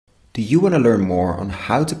Do you want to learn more on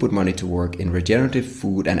how to put money to work in regenerative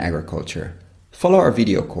food and agriculture? Follow our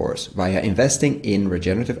video course via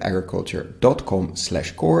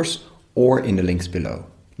investinginregenerativeagriculture.com/course or in the links below.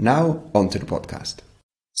 Now, on to the podcast.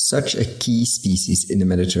 Such a key species in the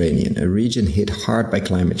Mediterranean, a region hit hard by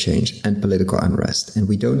climate change and political unrest, and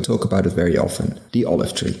we don't talk about it very often, the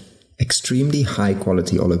olive tree. Extremely high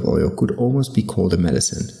quality olive oil could almost be called a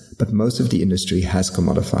medicine, but most of the industry has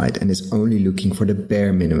commodified and is only looking for the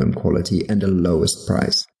bare minimum quality and the lowest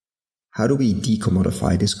price. How do we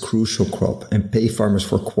decommodify this crucial crop and pay farmers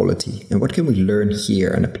for quality? And what can we learn here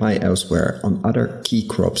and apply elsewhere on other key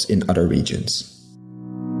crops in other regions?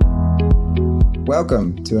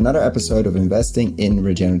 Welcome to another episode of Investing in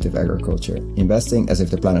Regenerative Agriculture, investing as if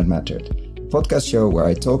the planet mattered. A podcast show where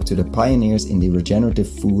I talk to the pioneers in the regenerative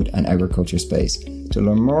food and agriculture space to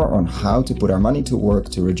learn more on how to put our money to work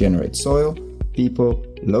to regenerate soil, people,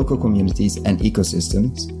 local communities and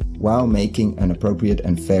ecosystems while making an appropriate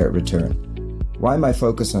and fair return. Why my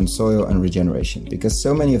focus on soil and regeneration? Because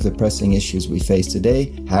so many of the pressing issues we face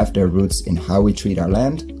today have their roots in how we treat our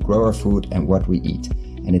land, grow our food and what we eat.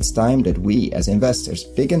 And it's time that we as investors,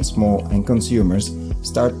 big and small, and consumers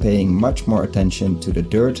start paying much more attention to the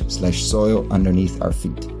dirt/soil underneath our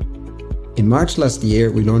feet. In March last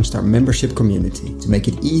year, we launched our membership community to make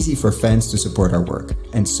it easy for fans to support our work.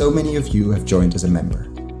 And so many of you have joined as a member.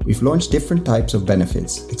 We've launched different types of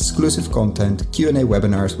benefits, exclusive content, Q&A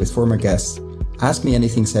webinars with former guests, Ask Me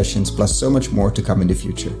Anything sessions, plus so much more to come in the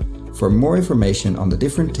future. For more information on the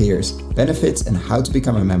different tiers, benefits and how to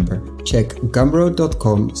become a member, check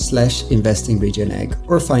gumroad.com/investingregenag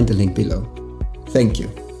or find the link below. Thank you.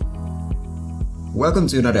 Welcome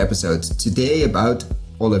to another episode. Today about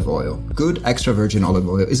olive oil. Good extra virgin olive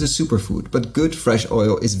oil is a superfood, but good fresh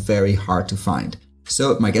oil is very hard to find.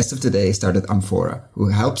 So my guest of today started Amfora, who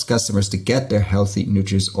helps customers to get their healthy,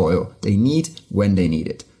 nutritious oil they need when they need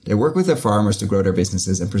it. They work with their farmers to grow their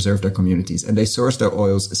businesses and preserve their communities, and they source their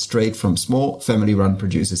oils straight from small family-run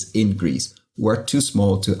producers in Greece, who are too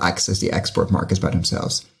small to access the export markets by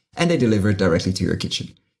themselves. And they deliver it directly to your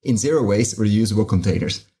kitchen in zero-waste, reusable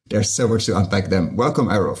containers. There's so much to unpack them. Welcome,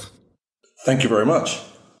 Eurof. Thank you very much.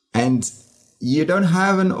 And you don't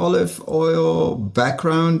have an olive oil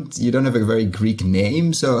background. You don't have a very Greek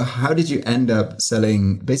name. So how did you end up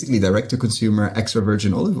selling basically direct-to-consumer extra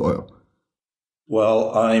virgin olive oil? Well,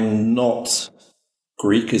 I'm not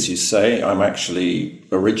Greek, as you say. I'm actually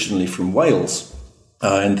originally from Wales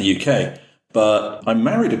in the UK, but I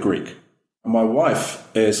married a Greek. My wife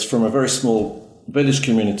is from a very small village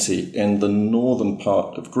community in the northern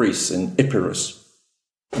part of Greece, in Epirus.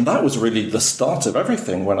 And that was really the start of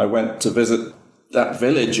everything. When I went to visit that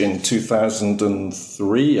village in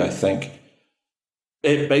 2003, I think,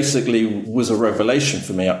 it basically was a revelation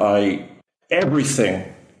for me. Everything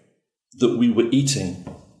that we were eating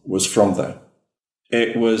was from there.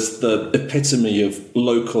 It was the epitome of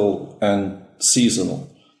local and seasonal.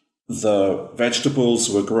 The vegetables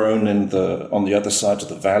were grown on the other side of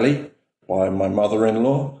the valley by my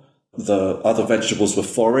mother-in-law. The other vegetables were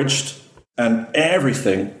foraged, and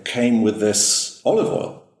everything came with this olive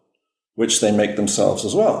oil, which they make themselves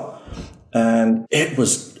as well. And it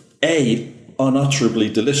was A, unutterably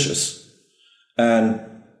delicious, and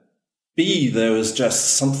B, there was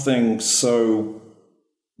just something so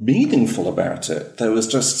meaningful about it. There was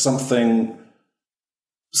just something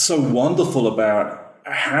so wonderful about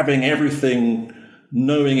having everything,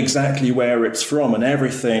 knowing exactly where it's from, and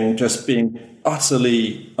everything just being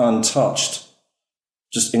utterly untouched,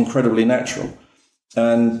 just incredibly natural.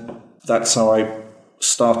 And that's how I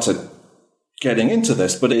started getting into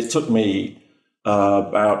this. But it took me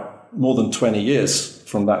about more than 20 years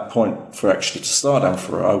from that point for actually to start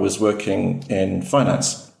Amfora. I was working in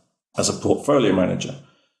finance as a portfolio manager.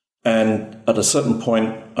 And at a certain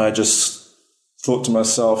point, I just thought to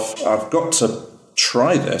myself, I've got to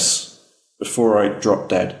try this before I drop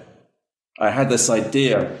dead. I had this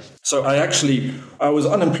idea. So I was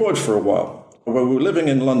unemployed for a while. When we were living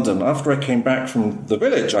in London, after I came back from the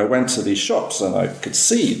village, I went to these shops and I could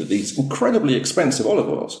see that these incredibly expensive olive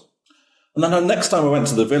oils. And then the next time I went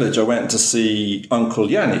to the village, I went to see Uncle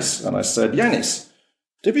Yanis. And I said, Yanis,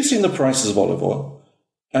 have you seen the prices of olive oil?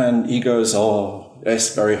 And he goes, oh,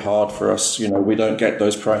 it's very hard for us. We don't get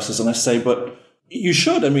those prices. And I say, but you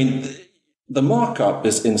should. I mean, the markup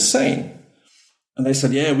is insane. And they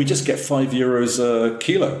said, yeah, we just get €5 a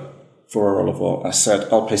kilo for our olive oil. I said,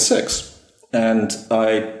 I'll pay €6. And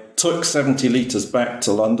I took 70 litres back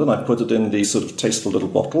to London. I put it in these sort of tasteful little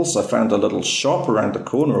bottles. I found a little shop around the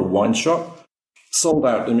corner, a wine shop. Sold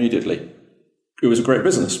out immediately. It was a great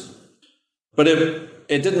business. But it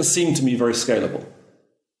didn't seem to me very scalable.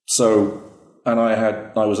 So, and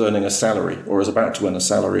I was earning a salary, or was about to earn a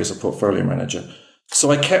salary as a portfolio manager.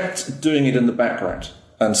 So I kept doing it in the background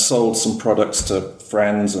and sold some products to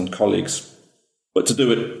friends and colleagues. But to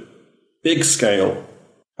do it big scale,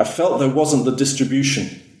 I felt there wasn't the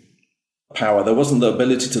distribution power. There wasn't the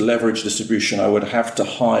ability to leverage distribution. I would have to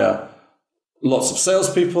hire lots of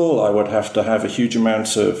salespeople. I would have to have a huge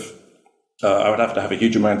amount of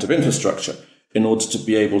infrastructure in order to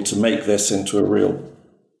be able to make this into a real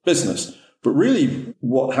business. But really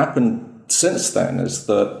what happened since then is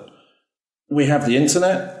that we have the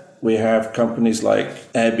internet, we have companies like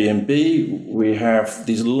Airbnb, we have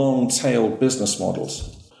these long-tailed business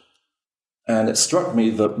models. And it struck me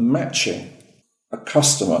that matching a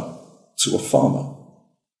customer to a farmer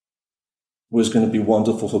was going to be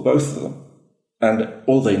wonderful for both of them. And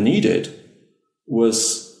all they needed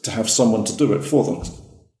was to have someone to do it for them.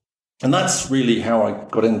 And that's really how I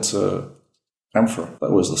got into Amfora.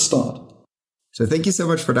 That was the start. So thank you so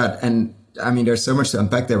much for that. And I mean, there's so much to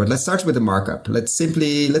unpack there, but let's start with the markup. Let's say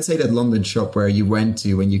that London shop where you went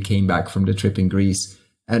to when you came back from the trip in Greece,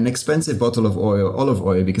 an expensive bottle of olive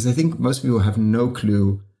oil, because I think most people have no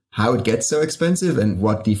clue how it gets so expensive and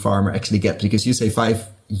what the farmer actually gets. Because you say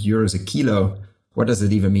 €5 a kilo. What does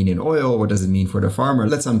it even mean in oil? What does it mean for the farmer?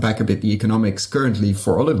 Let's unpack a bit the economics currently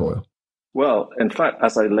for olive oil. Well, in fact,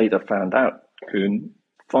 as I later found out, Koen,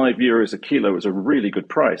 €5 a kilo is a really good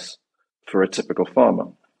price for a typical farmer.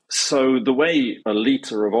 So the way a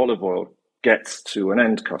litre of olive oil gets to an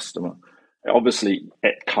end customer, obviously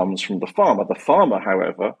it comes from the farmer. The farmer,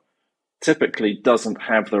 however, typically doesn't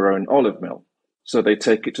have their own olive mill. So they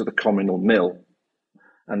take it to the communal mill.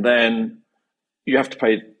 And then you have to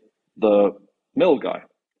pay the mill guy.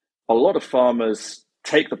 A lot of farmers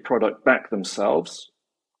take the product back themselves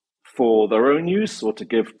for their own use or to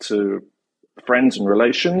give to friends and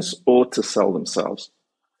relations or to sell themselves.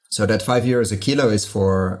 So that €5 a kilo is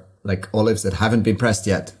for like olives that haven't been pressed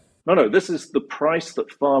yet? No, this is the price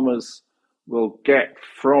that farmers will get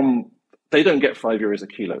from, they don't get €5 a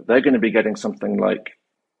kilo. They're going to be getting something like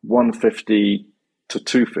 $1.50 to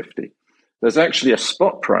 $2.50. There's actually a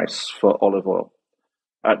spot price for olive oil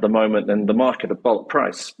at the moment in the market, a bulk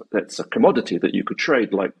price. It's a commodity that you could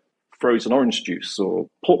trade like frozen orange juice or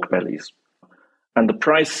pork bellies. And the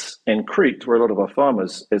price in Crete, where a lot of our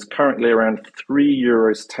farmers, is currently around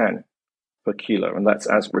 €3.10 per kilo. And that's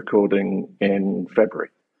as recording in February.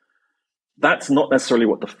 That's not necessarily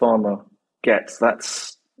what the farmer gets.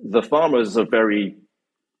 The farmers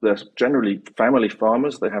they're generally family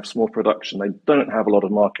farmers. They have small production. They don't have a lot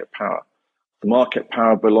of market power. The market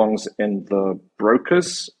power belongs in the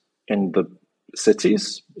brokers in the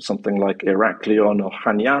cities, something like Heraklion or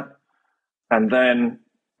Chania. And then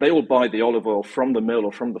they will buy the olive oil from the mill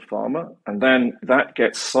or from the farmer. And then that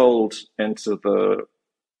gets sold into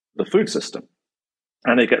the food system.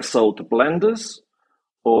 And it gets sold to blenders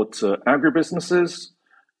or to agribusinesses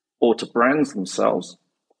or to brands themselves.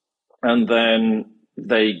 And then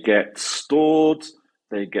they get stored,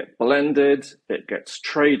 they get blended, it gets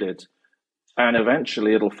traded. And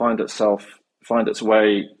eventually it'll find its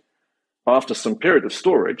way, after some period of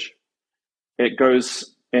storage, it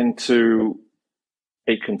goes into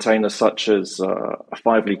a container such as a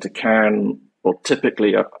 5-litre can or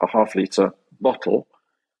typically a half-litre bottle.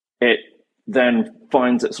 It then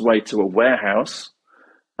finds its way to a warehouse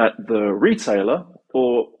at the retailer,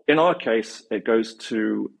 or in our case, it goes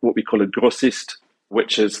to what we call a grossist,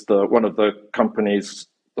 which is one of the companies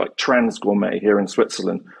like Trans Gourmet here in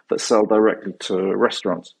Switzerland that sell directly to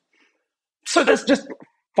restaurants. So there's just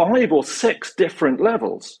 5 or 6 different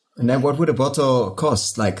levels. And then what would a bottle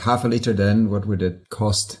cost? Like half a liter then, what would it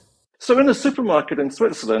cost? So in a supermarket in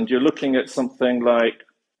Switzerland, you're looking at something like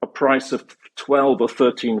a price of 12 or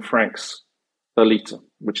 13 francs a litre,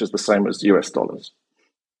 which is the same as US dollars.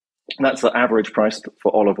 And that's the average price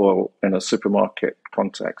for olive oil in a supermarket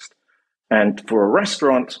context. And for a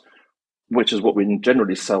restaurant, which is what we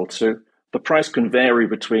generally sell to, the price can vary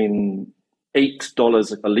between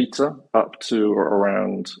 $8 a litre up to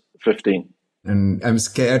around 15. And I'm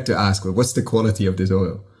scared to ask, well, what's the quality of this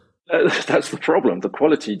oil? That's the problem. The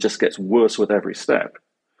quality just gets worse with every step.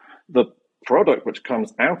 The product which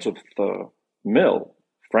comes out of the mill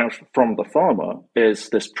from the farmer is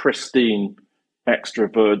this pristine, extra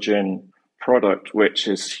virgin product, which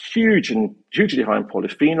is hugely high in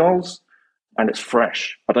polyphenols, and it's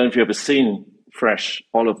fresh. I don't know if you've ever seen fresh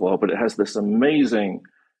olive oil, but it has this amazing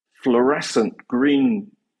fluorescent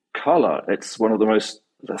green color. It's one of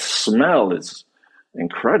the smell is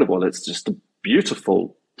incredible. It's just a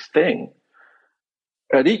beautiful thing.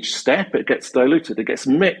 At each step, it gets diluted. It gets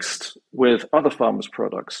mixed with other farmers'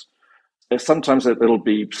 products. sometimes it'll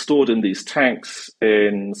be stored in these tanks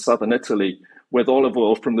in southern Italy with olive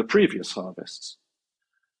oil from the previous harvests.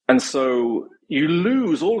 And so you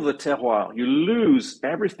lose all of the terroir, you lose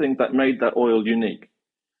everything that made that oil unique.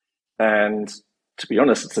 And to be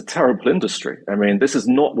honest, it's a terrible industry. I mean, this is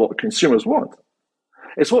not what consumers want.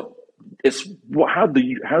 How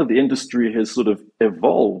the industry has sort of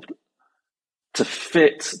evolved to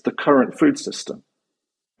fit the current food system.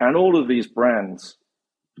 And all of these brands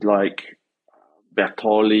like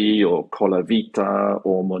Bertolli or Colavita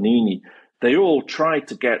or Monini, they all try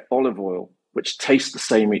to get olive oil which tastes the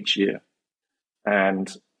same each year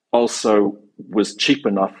and also was cheap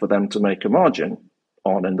enough for them to make a margin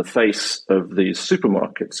on in the face of these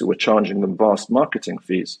supermarkets who were charging them vast marketing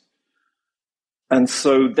fees. And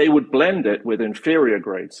so they would blend it with inferior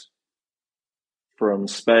grades from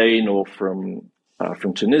Spain or from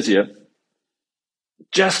Tunisia,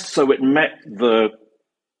 just so it met the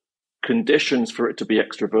conditions for it to be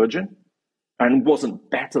extra virgin and wasn't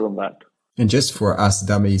better than that. And just for us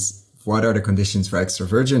dummies, what are the conditions for extra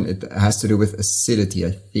virgin? It has to do with acidity,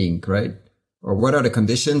 I think, right? Or what are the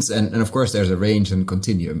conditions? And of course, there's a range and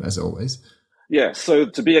continuum, as always. Yeah, so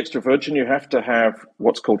to be extra virgin, you have to have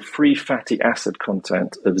what's called free fatty acid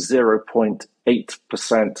content of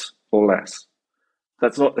 0.8% or less.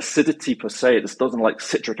 That's not acidity per se. It doesn't like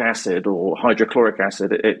citric acid or hydrochloric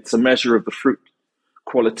acid. It's a measure of the fruit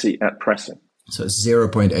quality at pressing. So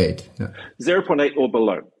 0.8. Yeah. 0.8 or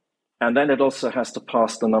below. And then it also has to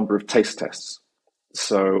pass the number of taste tests.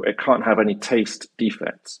 So it can't have any taste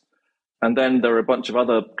defects. And then there are a bunch of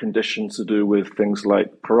other conditions to do with things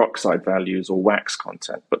like peroxide values or wax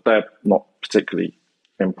content, but they're not particularly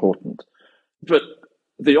important. But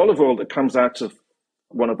the olive oil that comes out of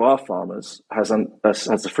one of our farmers has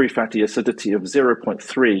a free fatty acidity of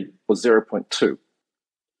 0.3 or 0.2.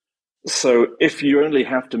 So if you only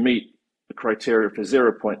have to meet the criteria for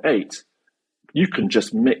 0.8, you can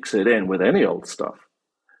just mix it in with any old stuff.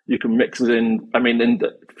 You can mix it in. I mean,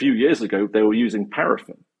 a few years ago, they were using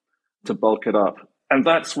paraffin to bulk it up. And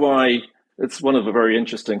that's why it's one of the very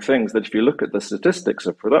interesting things that if you look at the statistics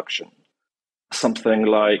of production, something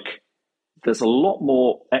like there's a lot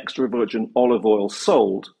more extra virgin olive oil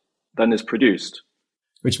sold than is produced.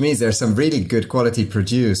 Which means there's some really good quality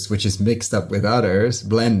produced, which is mixed up with others,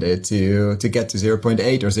 blended to get to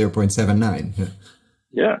 0.8 or 0.79.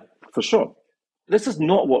 Yeah, for sure. This is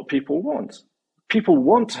not what people want. People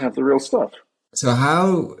want to have the real stuff. So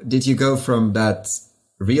how did you go from that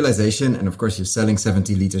realization, and of course you're selling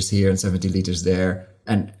 70 liters here and 70 liters there,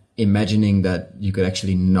 and imagining that you could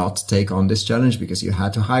actually not take on this challenge because you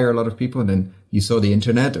had to hire a lot of people, and then you saw the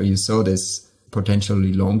internet or you saw this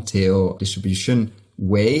potentially long tail distribution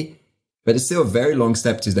way, but it's still a very long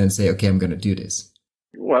step to then say, okay, I'm going to do this.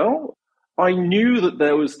 Well, I knew that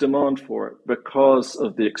there was demand for it because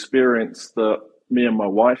of the experience that me and my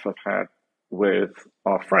wife have had with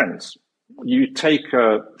our friends. You take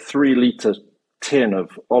a 3-liter tin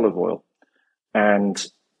of olive oil and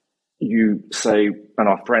you say, and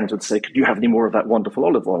our friends would say, could you have any more of that wonderful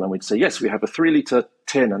olive oil? And we'd say, yes, we have a 3-liter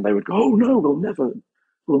tin. And they would go, oh no,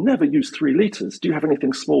 we'll never use 3 liters. Do you have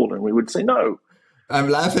anything smaller? And we would say, no. I'm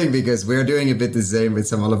laughing because we're doing a bit the same with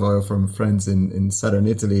some olive oil from friends in southern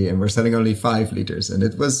Italy, and we're selling only 5 liters. And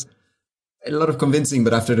it was a lot of convincing,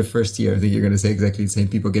 but after the first year, I think you're going to say exactly the same.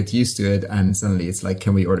 People get used to it, and suddenly it's like,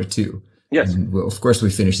 can we order 2? Yes. And well, of course, we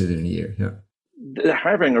finished it in a year. Yeah.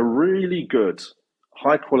 Having a really good,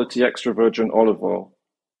 high-quality extra virgin olive oil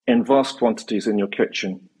in vast quantities in your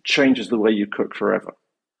kitchen changes the way you cook forever.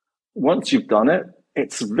 Once you've done it,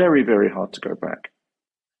 it's very, very hard to go back.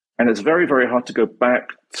 And it's very, very hard to go back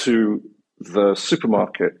to the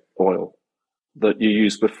supermarket oil that you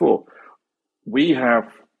used before.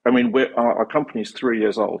 Our company is 3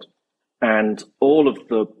 years old, and all of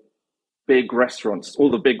the big restaurants,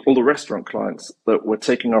 all the restaurant clients that were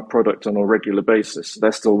taking our product on a regular basis,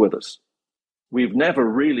 they're still with us. We've never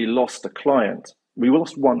really lost a client. We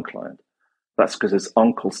lost one client. That's because his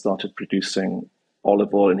uncle started producing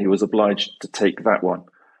olive oil and he was obliged to take that one.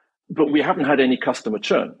 But we haven't had any customer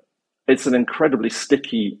churn. It's an incredibly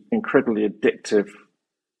sticky, incredibly addictive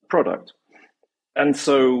product. And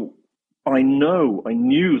so I knew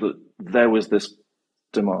that there was this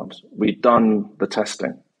demand. We'd done the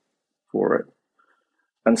testing for it.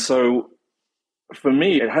 And so for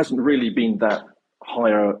me, it hasn't really been that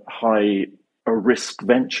high a risk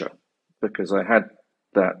venture because I had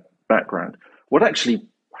that background. What actually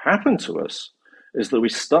happened to us is that we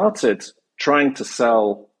started trying to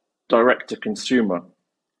sell direct to consumer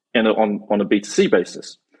on a B2C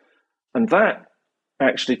basis. And that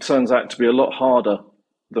actually turns out to be a lot harder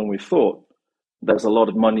than we thought There's a lot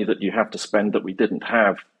of money that you have to spend that we didn't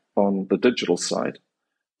have on the digital side.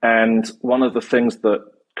 And one of the things that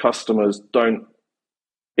customers don't,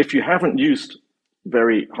 if you haven't used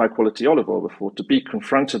very high quality olive oil before, to be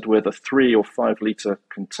confronted with a 3 or 5 liter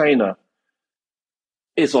container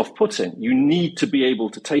is off-putting. You need to be able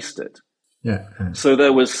to taste it. Yeah. So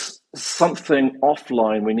there was something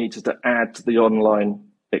offline we needed to add to the online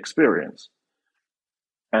experience.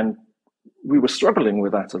 And we were struggling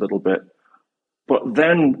with that a little bit. But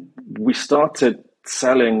then we started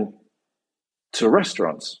selling to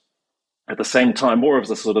restaurants at the same time, more as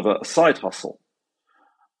a sort of a side hustle.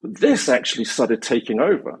 This actually started taking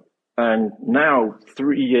over. And now,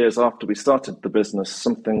 3 years after we started the business,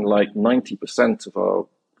 something like 90% of our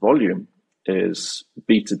volume is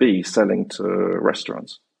B2B, selling to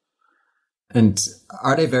restaurants. And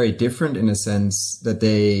are they very different in a sense that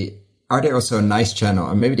are they also a nice channel?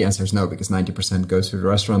 And maybe the answer is no, because 90% goes to the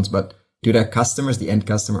restaurants, but do their customers, the end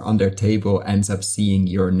customer on their table, ends up seeing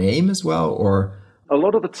your name as well? Or a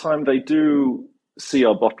lot of the time they do see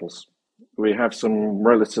our bottles. We have some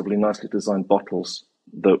relatively nicely designed bottles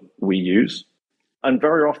that we use. And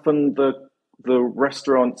very often the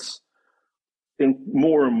restaurants, in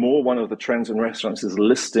more and more, one of the trends in restaurants is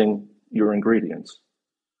listing your ingredients.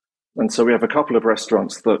 And so we have a couple of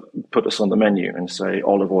restaurants that put us on the menu and say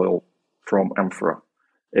olive oil from Amfora.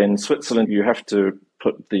 In Switzerland, you have to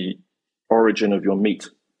put the origin of your meat,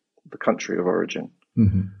 the country of origin.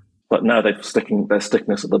 Mm-hmm. But now they're sticking us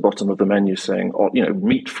at the bottom of the menu saying,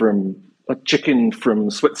 meat from a chicken from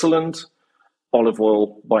Switzerland, olive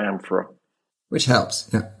oil by Amfora. Which helps,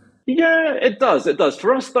 yeah. Yeah, it does. It does.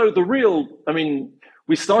 For us, though,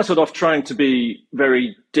 we started off trying to be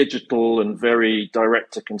very digital and very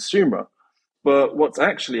direct to consumer. But what's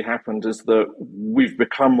actually happened is that we've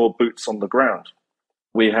become more boots on the ground.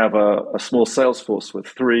 We have a small sales force with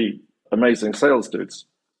 3 amazing sales dudes.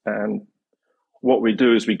 And what we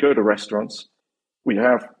do is we go to restaurants. We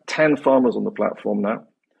have 10 farmers on the platform now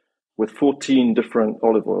with 14 different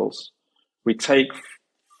olive oils. We take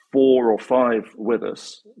 4 or 5 with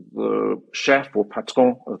us. The chef or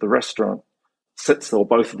patron of the restaurant sits there, or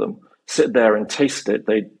both of them, sit there and taste it.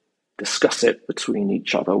 They discuss it between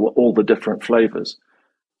each other, all the different flavors.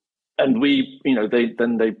 And they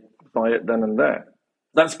buy it then and there.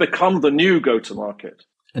 That's become the new go-to-market.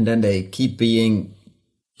 And then they keep being,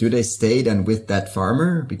 do they stay then with that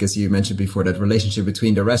farmer? Because you mentioned before that relationship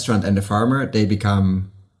between the restaurant and the farmer, they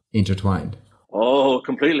become intertwined. Oh,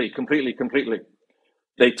 completely.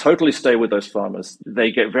 They totally stay with those farmers.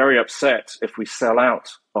 They get very upset if we sell out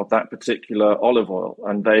of that particular olive oil,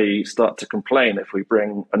 and they start to complain if we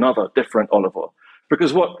bring another different olive oil.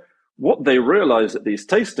 Because what they realize at these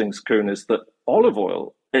tastings, Koen, is that olive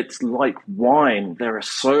oil, it's like wine. There are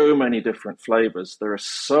so many different flavors. There are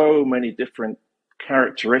so many different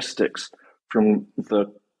characteristics from the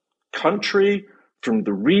country, from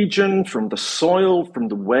the region, from the soil, from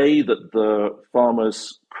the way that the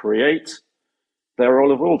farmers create their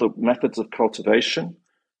olive oil, the methods of cultivation.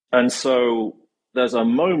 And so there's a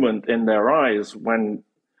moment in their eyes when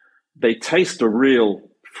they taste a real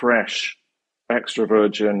fresh, extra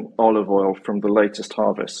virgin olive oil from the latest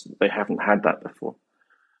harvest. They haven't had that before.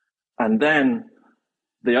 And then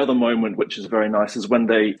the other moment, which is very nice, is when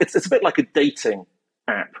it's a bit like a dating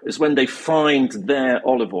app, is when they find their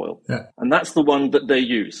olive oil. Yeah. And that's the one that they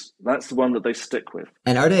use. That's the one that they stick with.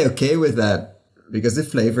 And are they okay with that? Because the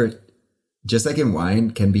flavor, just like in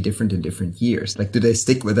wine, can be different in different years. Like, do they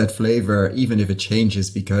stick with that flavor even if it changes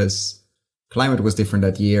because climate was different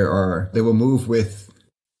that year, or they will move with,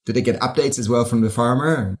 do they get updates as well from the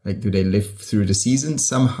farmer? Like, do they live through the season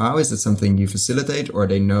somehow? Is it something you facilitate, or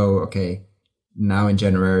they know, okay, now in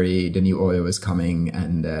January, the new oil is coming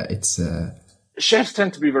and it's... Chefs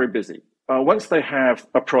tend to be very busy. Once they have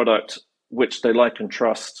a product which they like and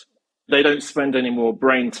trust, they don't spend any more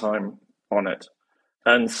brain time on it.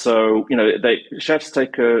 And so, chefs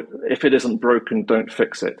take if it isn't broken, don't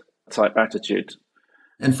fix it type attitude.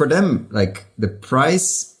 And for them, like the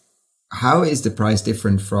price, how is the price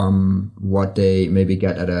different from what they maybe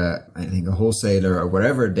get at a wholesaler or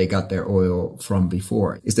wherever they got their oil from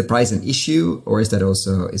before? Is the price an issue, or is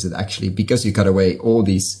it actually because you cut away all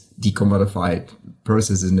these decommodified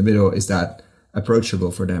processes in the middle, is that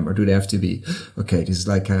approachable for them? Or do they have to be, okay, this is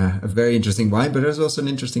like a very interesting wine, but there's also an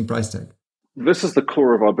interesting price tag? This is the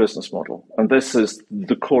core of our business model. And this is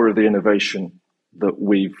the core of the innovation that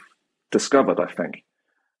we've discovered, I think.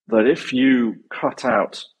 That if you cut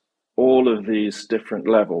out all of these different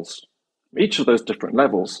levels, each of those different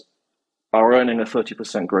levels are earning a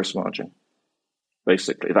 30% gross margin.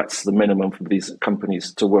 Basically, that's the minimum for these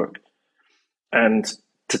companies to work. And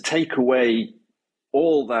to take away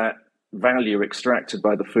all that value extracted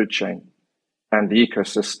by the food chain and the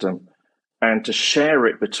ecosystem, and to share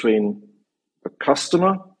it between the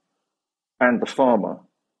customer and the farmer,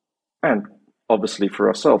 and obviously for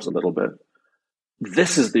ourselves a little bit.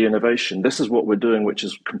 This is the innovation. This is what we're doing, which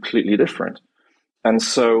is completely different. And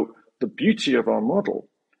so the beauty of our model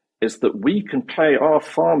is that we can pay our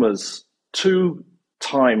farmers 2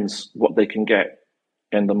 times what they can get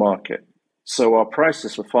in the market. So our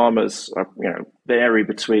prices for farmers are, vary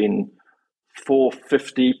between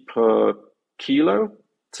 $4.50 per kilo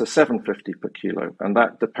to $7.50 per kilo. And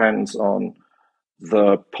that depends on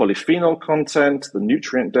the polyphenol content, the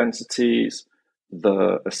nutrient densities,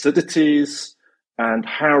 the acidities, and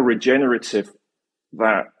how regenerative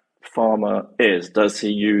that farmer is. Does he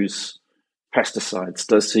use pesticides?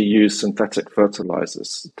 Does he use synthetic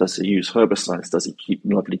fertilizers? Does he use herbicides? Does he keep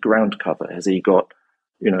lovely ground cover? Has he got,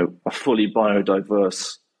 a fully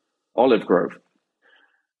biodiverse olive grove?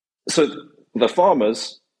 So the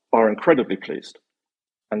farmers are incredibly pleased.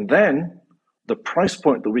 And then the price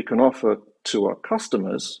point that we can offer to our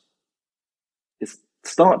customers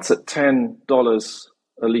starts at $10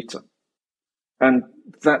 a litre. And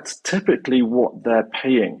that's typically what they're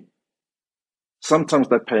paying. Sometimes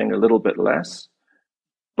they're paying a little bit less,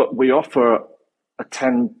 but we offer a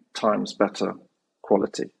 10 times better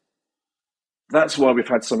quality. That's why we've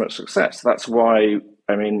had so much success. That's why,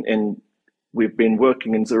 we've been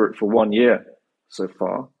working in Zurich for 1 year so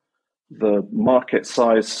far. The market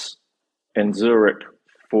size in Zurich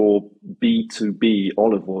for B2B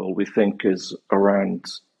olive oil, we think, is around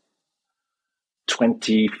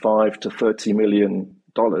 $25 to $30 million.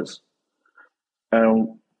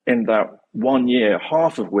 And in that 1 year,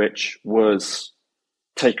 half of which was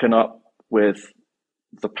taken up with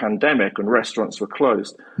the pandemic and restaurants were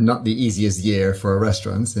closed. Not the easiest year for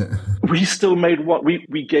restaurants. We still made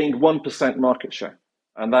we gained 1% market share.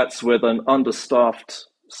 And that's with an understaffed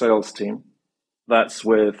sales team. That's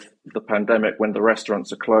with the pandemic when the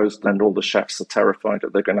restaurants are closed and all the chefs are terrified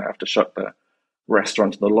that they're going to have to shut their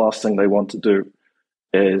restaurant. And the last thing they want to do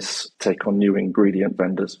is take on new ingredient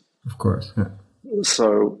vendors. Of course. Yeah.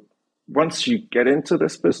 So once you get into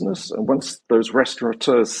this business and once those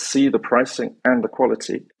restaurateurs see the pricing and the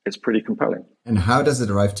quality, it's pretty compelling. And how does it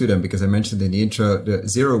arrive to them? Because I mentioned in the intro, the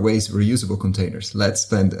zero waste reusable containers. Let's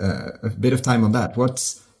spend a bit of time on that.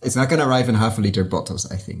 It's not going to arrive in half-a liter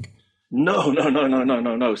bottles, I think.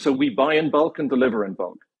 No. So we buy in bulk and deliver in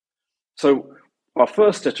bulk. So our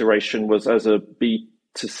first iteration was as a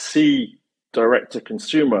B2C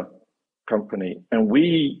direct-to-consumer company, and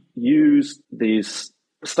we used these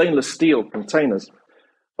stainless steel containers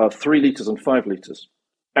of 3 liters and 5 liters.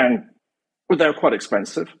 And they were quite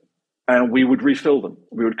expensive, and we would refill them.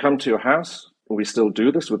 We would come to your house, and we still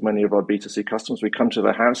do this with many of our B2C customers. We come to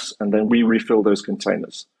their house, and then we refill those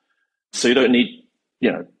containers. So you don't need,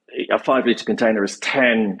 a 5 liter container is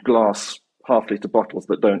 10 glass half-liter bottles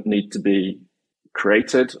that don't need to be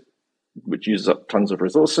created, which uses up tons of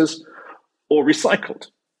resources, or recycled.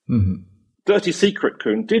 Mm-hmm. Dirty secret,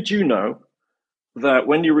 Koen, did you know that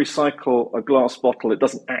when you recycle a glass bottle, it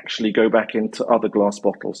doesn't actually go back into other glass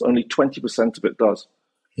bottles? Only 20% of it does.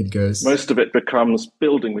 It goes. Most of it becomes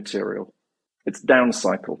building material. It's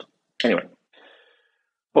downcycled. Anyway,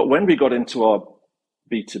 but when we got into our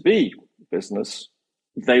B2B business,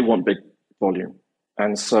 they want big volume.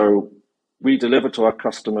 And so we deliver to our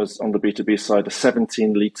customers on the B2B side a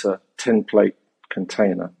 17-liter tin plate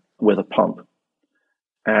container with a pump.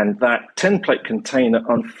 And that tin plate container,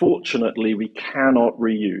 unfortunately, we cannot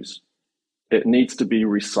reuse. It needs to be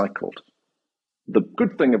recycled. The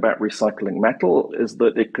good thing about recycling metal is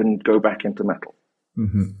that it can go back into metal.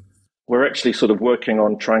 Mm-hmm. We're actually sort of working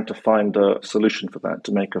on trying to find a solution for that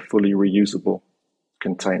to make a fully reusable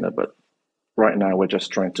container. But right now, we're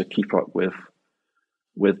just trying to keep up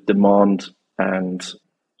with demand and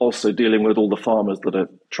also dealing with all the farmers that are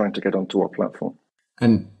trying to get onto our platform.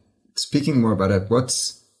 And speaking more about it,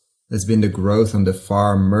 has been the growth on the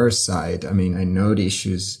farmer side? I mean, I know the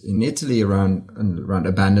issues in Italy around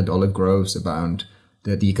abandoned olive groves, around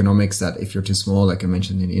the economics that if you're too small, like I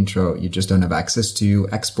mentioned in the intro, you just don't have access to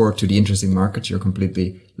export to the interesting markets. You're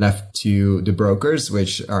completely left to the brokers,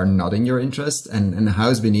 which are not in your interest. And how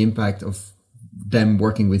has been the impact of them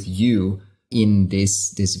working with you in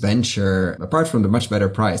this venture, apart from the much better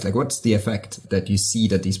price? Like, what's the effect that you see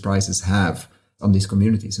that these prices have on these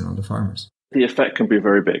communities and on the farmers? The effect can be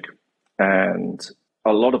very big. And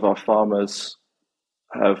a lot of our farmers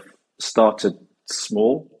have started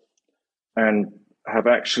small and have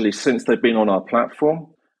actually, since they've been on our platform,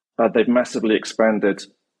 they've massively expanded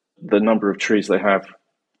the number of trees they have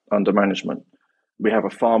under management. We have a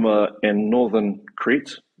farmer in northern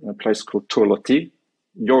Crete, a place called Tourloti,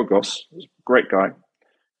 Yorgos, great guy.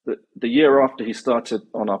 The year after he started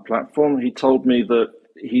on our platform, he told me that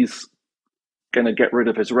he's going to get rid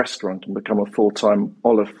of his restaurant and become a full-time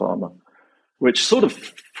olive farmer, which sort of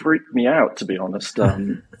freaked me out, to be honest.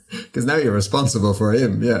 Because now you're responsible for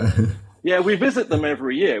him, yeah. Yeah, we visit them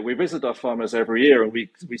every year. We visit our farmers every year, and we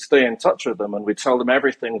stay in touch with them, and we tell them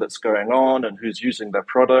everything that's going on and who's using their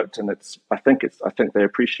product. And I think they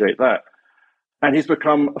appreciate that. And he's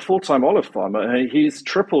become a full-time olive farmer, and he's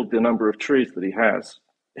tripled the number of trees that he has.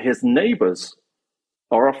 His neighbors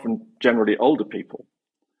are often generally older people.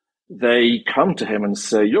 They come to him and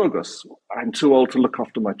say, Yorgos, I'm too old to look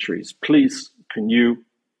after my trees. Please, can you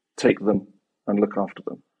take them and look after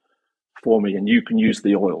them for me? And you can use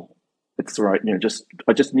the oil. It's right.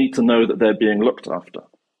 I just need to know that they're being looked after.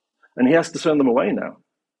 And he has to turn them away now.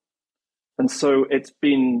 And so it's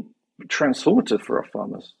been transformative for our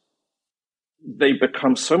farmers. They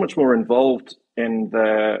become so much more involved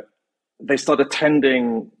they start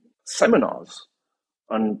attending seminars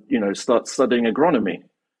and, start studying agronomy.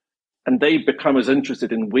 And they become as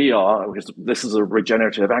interested in we are, because this is a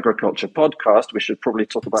regenerative agriculture podcast. We should probably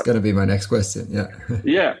talk about... It's going to be my next question, yeah.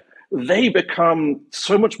 Yeah. They become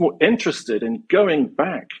so much more interested in going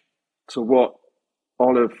back to what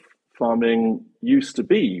olive farming used to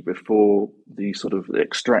be before the sort of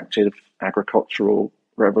extractive agricultural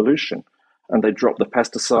revolution. And they drop the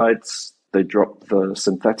pesticides, they drop the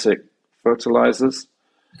synthetic fertilizers.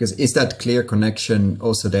 Because is that clear connection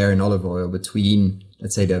also there in olive oil between,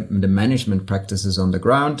 let's say, the management practices on the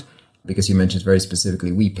ground? Because you mentioned very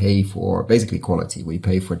specifically, we pay for basically quality. We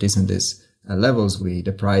pay for this and this levels.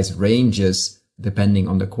 The price ranges depending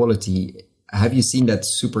on the quality. Have you seen that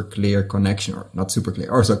super clear connection, or not super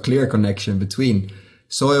clear, also clear connection between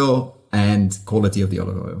soil and quality of the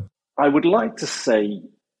olive oil? I would like to say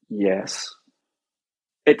yes.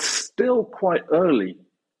 It's still quite early.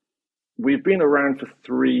 We've been around for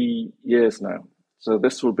 3 years now. So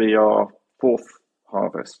this will be our 4th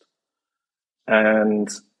harvest. And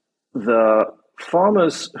the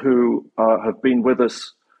farmers who have been with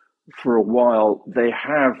us for a while, they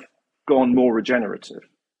have gone more regenerative.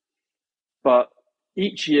 But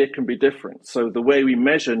each year can be different. So the way we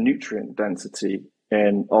measure nutrient density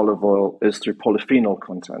in olive oil is through polyphenol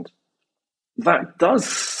content.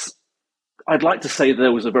 I'd like to say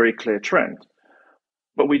there was a very clear trend,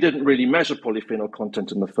 but we didn't really measure polyphenol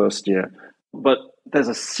content in the first year. But there's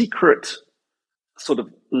a secret sort of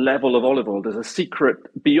level of olive oil. There's a secret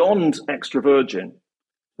beyond extra virgin.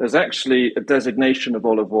 There's actually a designation of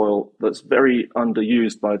olive oil that's very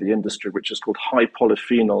underused by the industry, which is called high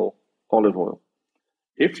polyphenol olive oil.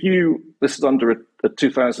 This is under a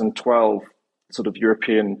 2012 sort of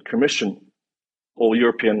European Commission or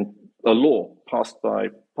a law passed by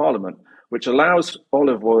Parliament, which allows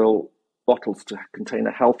olive oil bottles to contain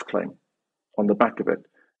a health claim on the back of it.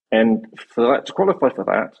 And for that, to qualify for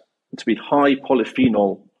that, to be high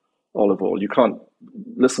polyphenol olive oil,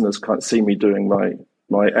 listeners can't see me doing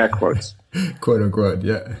my air quotes. Quote unquote,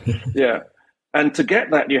 yeah. Yeah. And to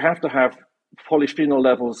get that, you have to have polyphenol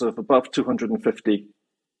levels of above 250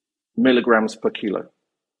 milligrams per kilo.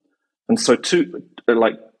 And so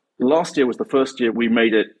last year was the first year we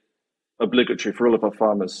made it obligatory for all of our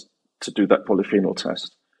farmers to do that polyphenol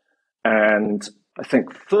test. And I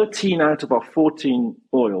think 13 out of our 14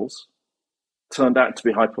 oils turned out to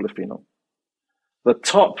be high polyphenol. The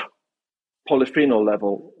top polyphenol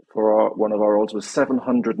level for one of our oils was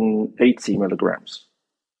 780 milligrams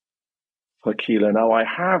per kilo. Now, I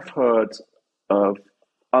have heard of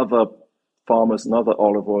other farmers and other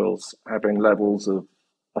olive oils having levels of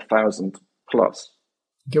 1,000 plus.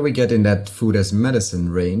 Can we get in that food as medicine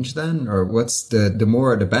range then? Or what's the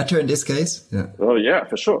more the better in this case? Yeah. Oh, yeah,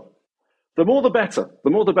 for sure. The more the better. The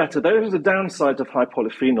more the better. There is a downside of high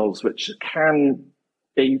polyphenols, which you can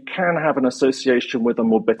have an association with a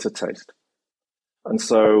more bitter taste. And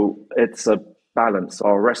so it's a balance.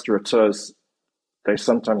 Our restaurateurs, they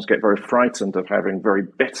sometimes get very frightened of having very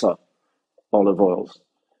bitter olive oils.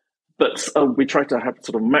 But we try to have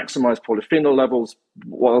sort of maximize polyphenol levels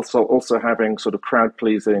while also having sort of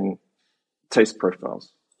crowd-pleasing taste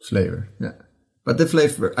profiles. Flavor, yeah. But the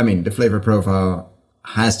flavor profile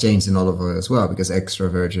has changed in olive oil as well, because extra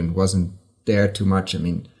virgin wasn't there too much.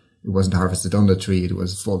 It wasn't harvested on the tree. It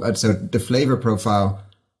was full. So the flavor profile,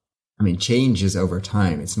 changes over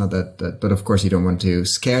time. It's not that, but of course you don't want to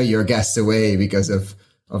scare your guests away because of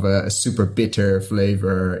a super bitter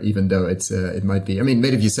flavor, even though it might be.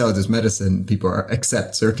 Maybe if you sell it as medicine, people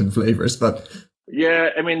accept certain flavors, but. Yeah,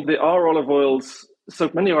 our olive oils So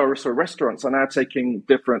many of our restaurants are now taking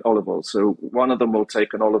different olive oils. So one of them will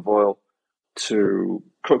take an olive oil to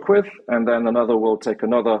cook with, and then another will take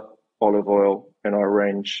another olive oil in our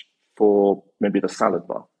range for maybe the salad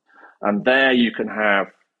bar. And there you can have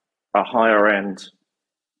a higher end,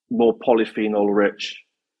 more polyphenol rich,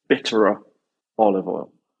 bitterer olive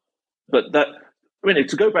oil. But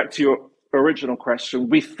to go back to your original question,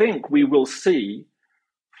 we think we will see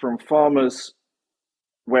from farmers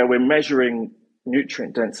where we're measuring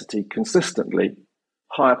nutrient density consistently,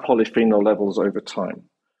 higher polyphenol levels over time.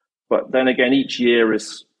 But then again, each year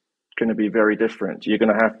is going to be very different. You're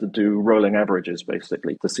going to have to do rolling averages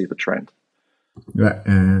basically to see the trend. Right.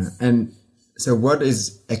 And so what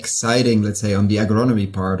is exciting, let's say, on the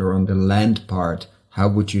agronomy part or on the land part? How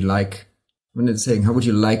would you like, when it's saying, how would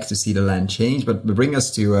you like to see the land change? But bring us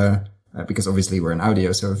to, because obviously we're in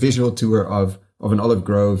audio, so a visual tour of an olive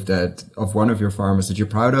grove of one of your farmers that you're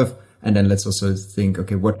proud of. And then let's also think,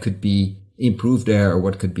 okay, what could be improved there or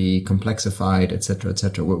what could be complexified, et cetera, et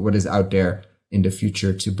cetera. What is out there in the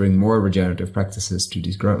future to bring more regenerative practices to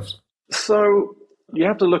these groves? So you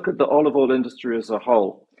have to look at the olive oil industry as a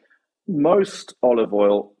whole. Most olive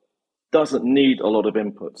oil doesn't need a lot of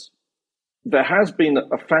inputs. There has been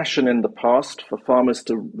a fashion in the past for farmers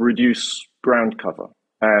to reduce ground cover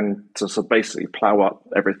and to basically plow up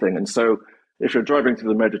everything. And so if you're driving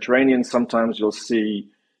through the Mediterranean, sometimes you'll see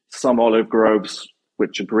some olive groves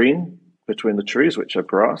which are green between the trees, which have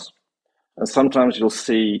grass. And sometimes you'll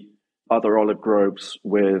see other olive groves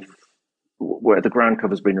where the ground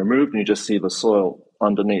cover has been removed and you just see the soil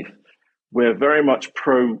underneath. We're very much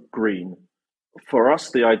pro-green. For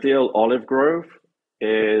us, the ideal olive grove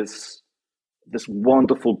is this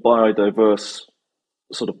wonderful biodiverse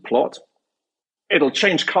sort of plot. It'll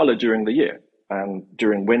change color during the year, and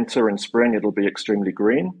during winter and spring, it'll be extremely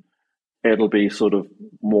green. It'll be sort of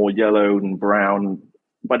more yellow and brown,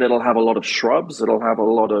 but it'll have a lot of shrubs. It'll have a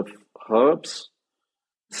lot of herbs,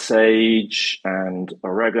 sage and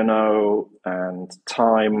oregano and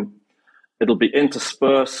thyme. It'll be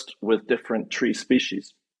interspersed with different tree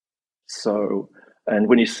species. So, and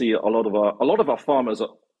when you see a lot of our farmers are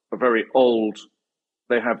very old,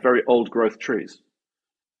 they have very old growth trees.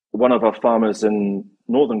 One of our farmers in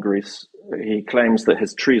northern Greece, he claims that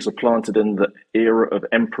his trees are planted in the era of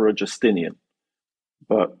Emperor Justinian,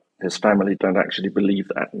 but his family don't actually believe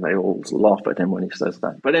that, and they all laugh at him when he says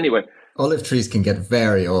that. But anyway, olive trees can get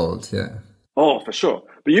very old, yeah. Oh, for sure.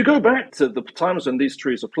 But you go back to the times when these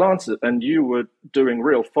trees were planted and you were doing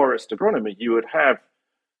real forest agronomy. You would have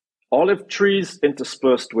olive trees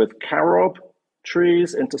interspersed with carob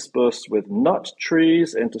trees, interspersed with nut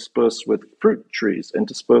trees, interspersed with fruit trees.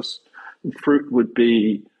 Fruit would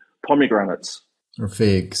be pomegranates. Or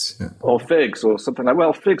figs. Yeah. Or figs or something like,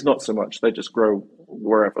 well, figs not so much. They just grow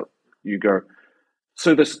wherever you go.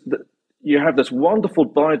 So you have this wonderful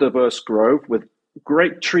biodiverse grove with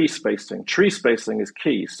great tree spacing. Tree spacing is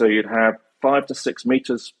key. So you'd have 5 to 6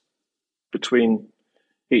 meters between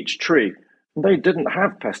each tree. They didn't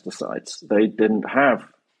have pesticides. They didn't have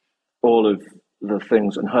all of the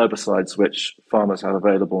things and herbicides which farmers have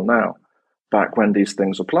available now back when these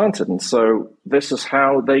things were planted. And so this is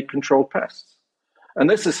how they control pests. And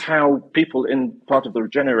this is how people in part of the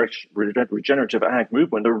regenerative ag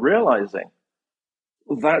movement are realizing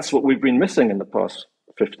that's what we've been missing in the past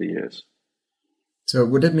 50 years. So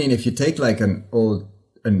would it mean if you take like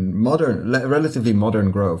relatively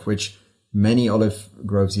modern grove, which many olive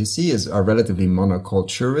groves you see are relatively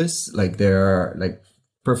monoculturist, like there are like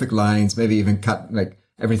perfect lines, maybe even cut, like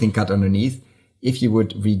everything cut underneath. If you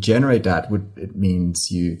would regenerate that, it means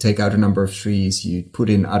you take out a number of trees, you put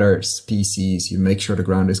in other species, you make sure the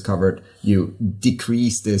ground is covered, you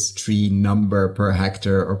decrease this tree number per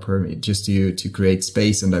hectare or just to create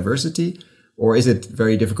space and diversity? Or is it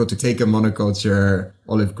very difficult to take a monoculture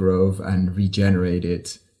olive grove and regenerate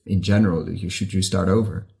it in general? Should you start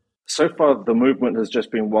over? So far, the movement has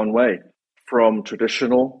just been one way, from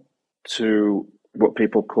traditional to what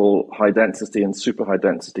people call high density and super high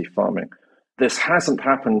density farming. This hasn't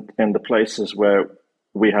happened in the places where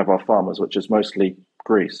we have our farmers, which is mostly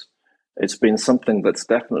Greece. It's been something that's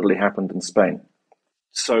definitely happened in Spain.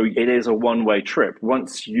 So it is a one-way trip.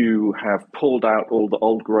 Once you have pulled out all the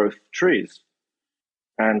old growth trees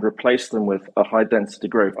and replaced them with a high density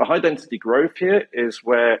grove. A high density grove here is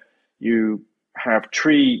where you have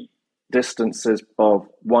tree distances of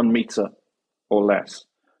 1 meter or less.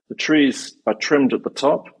 The trees are trimmed at the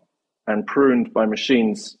top and pruned by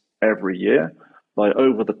machines every year, by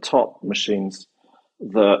over-the-top machines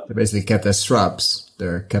that... They're basically kept as shrubs.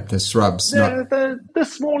 They're kept as shrubs. They're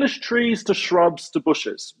smallest trees to shrubs to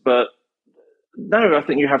bushes, but No, I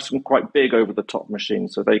think you have some quite big over-the-top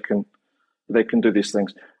machines, so they can do these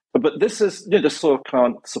things. But this is, the soil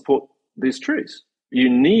can't support these trees. You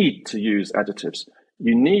need to use additives.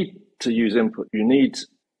 You need to use input. You need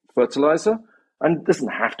fertilizer, and it doesn't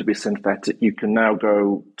have to be synthetic. You can now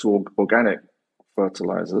go to organic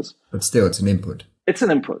fertilizers. But still, it's an input. It's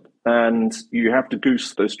an input, and you have to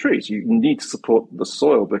goose those trees. You need to support the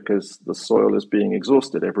soil because the soil is being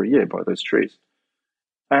exhausted every year by those trees.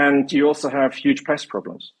 And you also have huge pest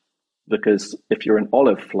problems because if you're an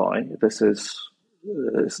olive fly, it's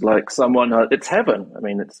like it's heaven. I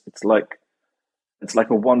mean, it's like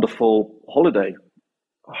a wonderful holiday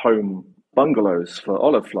home bungalows for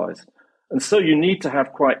olive flies. And so you need to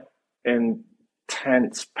have quite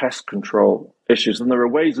intense pest control issues. And there are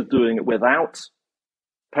ways of doing it without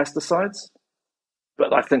pesticides,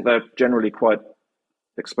 but I think they're generally quite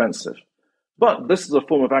expensive. But this is a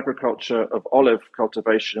form of agriculture, of olive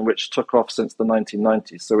cultivation, which took off since the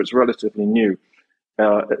 1990s, so it's relatively new.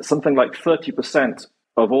 Something like 30%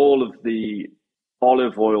 of all of the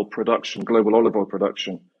olive oil production, global olive oil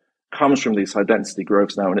production, comes from these high-density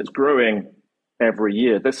groves now, and it's growing every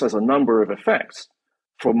year. This has a number of effects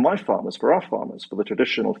for my farmers, for our farmers, for the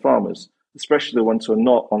traditional farmers, especially the ones who are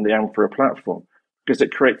not on the Amfora platform, because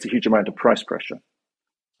it creates a huge amount of price pressure.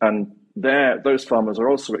 And those farmers are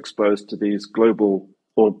also exposed to these global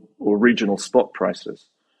or regional spot prices.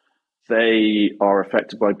 They are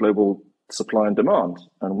affected by global supply and demand.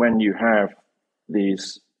 And when you have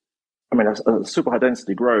these, a super high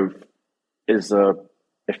density grove is a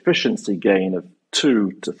efficiency gain of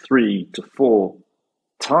 2 to 3 to 4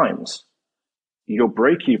 times. Your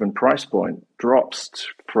break-even price point drops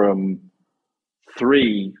from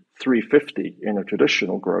 3.50 in a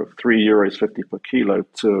traditional grove, €3.50 per kilo,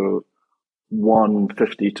 to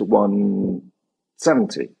 150 to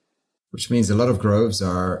 170. Which means a lot of groves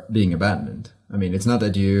are being abandoned. I mean, it's not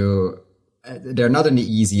that they're not in the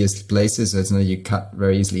easiest places, so it's not you cut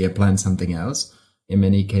very easily and plant something else in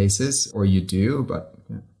many cases, or you do, but...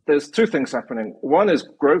 Yeah. There's two things happening. One is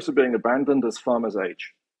groves are being abandoned as farmers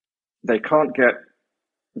age. They can't get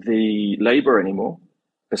the labor anymore,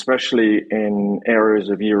 especially in areas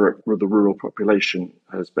of Europe where the rural population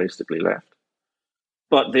has basically left.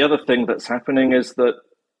 But the other thing that's happening is that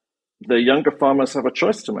the younger farmers have a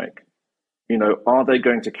choice to make. Are they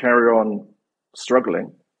going to carry on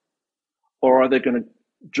struggling, or are they going to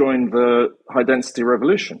join the high density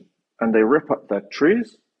revolution? And they rip up their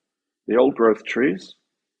trees, the old growth trees,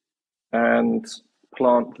 and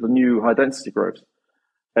plant the new high density groves.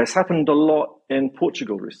 It's happened a lot in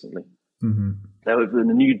Portugal recently. Mm-hmm. There has been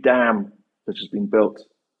a new dam that has been built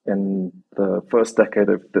in the first decade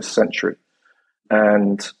of this century.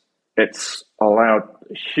 And it's allowed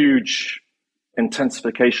huge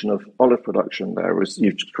intensification of olive production there.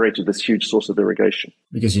 You've created this huge source of irrigation.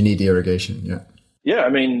 Because you need the irrigation, yeah. Yeah,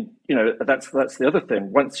 that's the other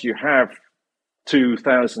thing. Once you have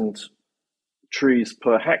 2,000 trees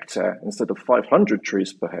per hectare instead of 500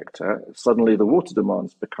 trees per hectare, suddenly the water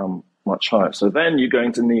demands become much higher. So then you're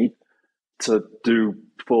going to need to do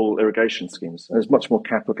full irrigation schemes. And it's much more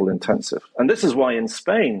capital intensive. And this is why in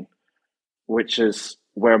Spain, which is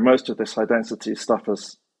where most of this high density stuff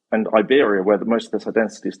is, and Iberia, where most of this high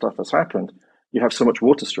density stuff has happened, you have so much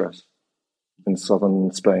water stress in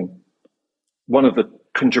southern Spain. One of the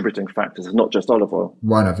contributing factors is not just olive oil.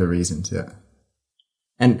 One of the reasons, yeah.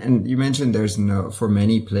 And you mentioned for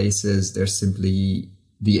many places, there's simply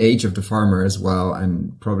the age of the farmer as well,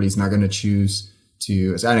 and probably is not going to choose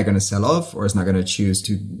it's either going to sell off or it's not going to choose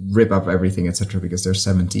to rip up everything, etc., because they're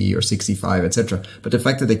 70 or 65, etc. But the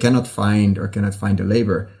fact that they cannot find the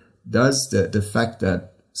labor, does the fact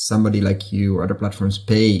that somebody like you or other platforms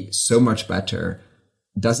pay so much better,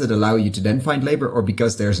 does it allow you to then find labor, or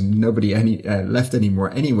because there's nobody left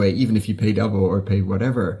anymore anyway, even if you pay double or pay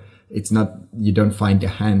whatever, it's not, you don't find the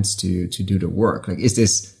hands to do the work? Like, is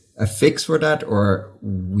this a fix for that, or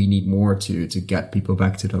we need more to get people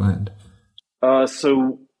back to the land?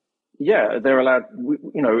 So yeah, they're allowed,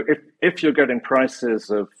 if you're getting prices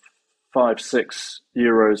of 5-6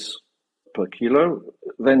 euros per kilo,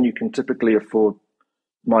 then you can typically afford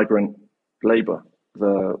migrant labor.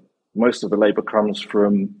 Most of the labor comes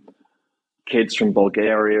from kids from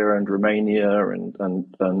Bulgaria and Romania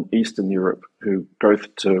and Eastern Europe who go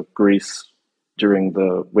to Greece during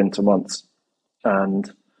the winter months.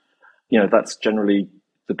 And, that's generally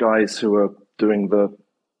the guys who are doing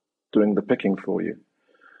the picking for you.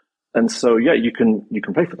 And so, yeah, you can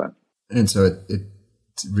pay for that. And so it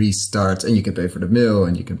restarts, and you can pay for the mill,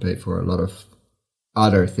 and you can pay for a lot of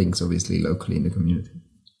other things, obviously, locally in the community.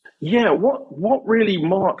 Yeah, what really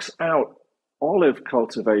marks out olive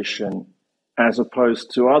cultivation as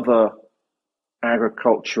opposed to other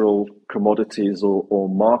agricultural commodities or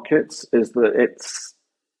markets, is that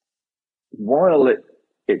while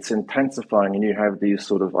it's intensifying and you have these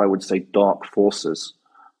sort of, I would say, dark forces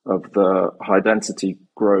of the high density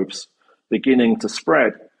groves beginning to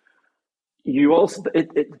spread, you also,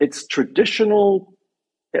 it's traditional,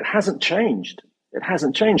 it hasn't changed. It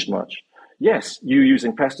hasn't changed much. Yes, you're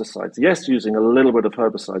using pesticides. Yes, you're using a little bit of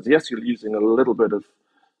herbicides. Yes, you're using a little bit of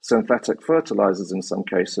synthetic fertilizers in some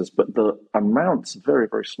cases, but the amount's very,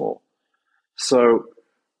 very small. So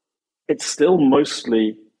it's still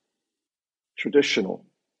mostly traditional,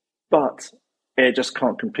 but it just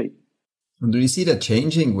can't compete. And do you see that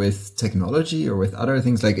changing with technology or with other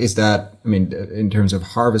things? Like, is that, I mean, in terms of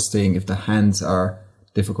harvesting, if the hands are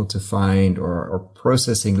difficult to find or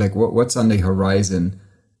processing, like what's on the horizon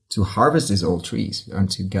to harvest these old trees and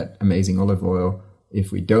to get amazing olive oil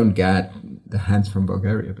if we don't get the hands from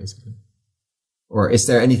Bulgaria, basically? Or is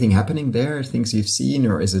there anything happening there, things you've seen,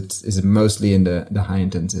 or is it mostly in the high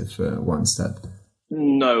intensive ones that?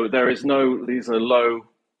 No, there is no, these are low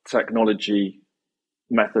technology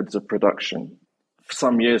methods of production.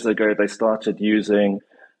 Some years ago, they started using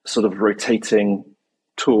sort of rotating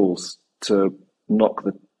tools to knock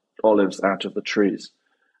the olives out of the trees.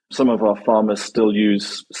 Some of our farmers still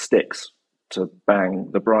use sticks to bang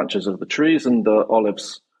the branches of the trees, and the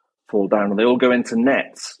olives fall down, and they all go into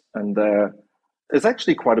nets. And it's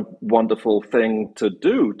actually quite a wonderful thing to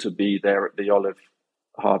do, to be there at the olive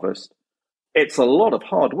harvest. It's a lot of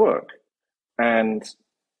hard work, and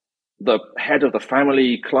the head of the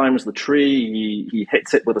family climbs the tree, he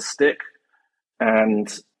hits it with a stick,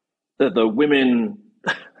 and the women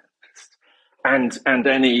and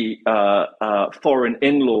any foreign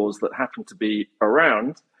in-laws that happen to be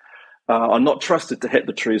around are not trusted to hit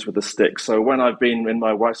the trees with a stick. So when I've been in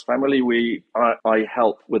my wife's family, I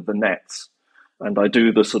help with the nets, and I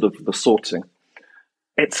do the sort of the sorting.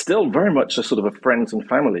 It's still very much a sort of a friends and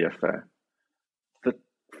family affair. The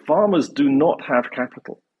farmers do not have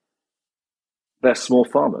capital. They're small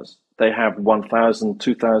farmers. They have 1,000,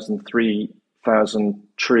 2,000, 3,000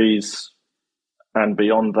 trees, and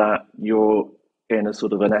beyond that, you're in a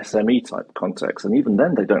sort of an SME type context, and even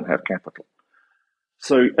then they don't have capital.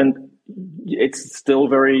 So, and it's still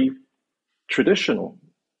very traditional,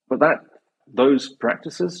 but those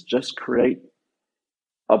practices just create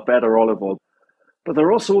a better olive oil. But there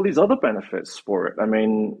are also all these other benefits for it. I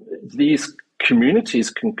mean, these communities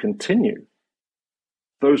can continue.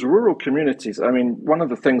 Those rural communities, I mean, one of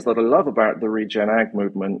the things that I love about the Regen Ag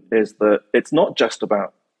movement is that it's not just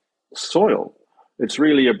about soil. It's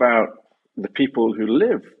really about the people who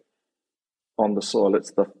live on the soil.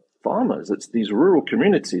 It's the farmers. It's these rural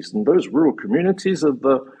communities. And those rural communities are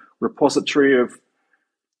the repository of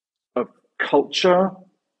culture,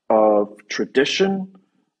 of tradition,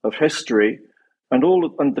 of history, and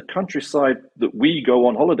the countryside that we go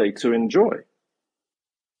on holiday to enjoy.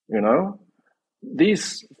 You know?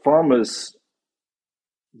 These farmers,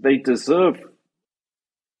 they deserve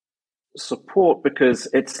support because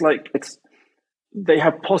they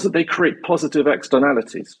create positive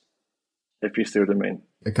externalities, if you see what I mean.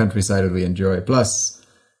 The countryside that we enjoy, plus,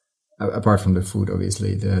 apart from the food,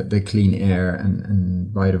 obviously, the clean air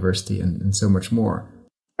and biodiversity and so much more.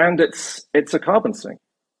 And it's a carbon sink.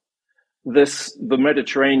 The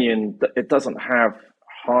Mediterranean, it doesn't have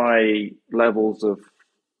high levels of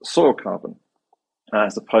soil carbon,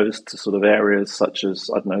 as opposed to sort of areas such as,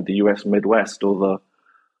 I don't know, the US Midwest or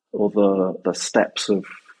the steppes of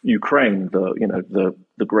Ukraine, the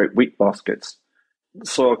great wheat baskets.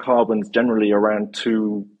 Soil carbon's generally around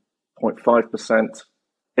 2.5%.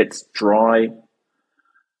 It's dry.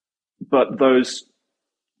 But those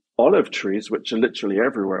olive trees, which are literally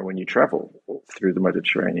everywhere when you travel through the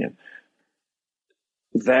Mediterranean,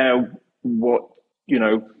 they're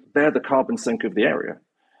the carbon sink of the area.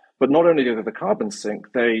 But not only are they the carbon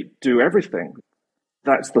sink, they do everything.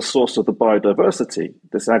 That's the source of the biodiversity,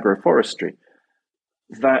 this agroforestry.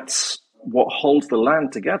 That's what holds the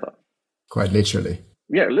land together. Quite literally.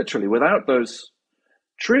 Yeah, literally. Without those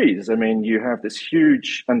trees, I mean, you have this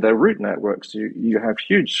huge, and their root networks, you have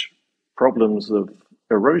huge problems of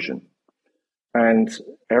erosion. And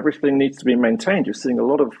everything needs to be maintained. You're seeing a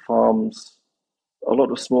lot of farms, a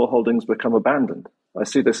lot of small holdings become abandoned. I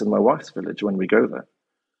see this in my wife's village when we go there.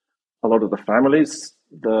 A lot of the families,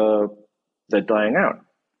 they're dying out.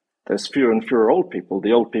 There's fewer and fewer old people.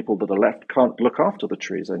 The old people that are left can't look after the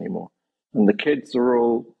trees anymore. And the kids are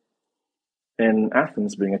all in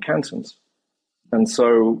Athens being accountants. And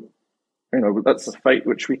so, that's a fate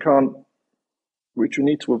which we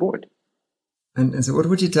need to avoid. And so what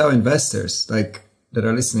would you tell investors? Like, that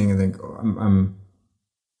are listening and think, oh, I'm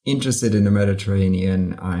interested in the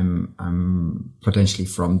Mediterranean. I'm potentially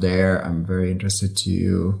from there. I'm very interested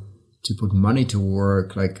to put money to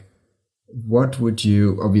work. Like, what would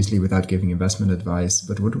you, obviously without giving investment advice,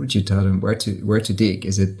 but what would you tell them where to dig?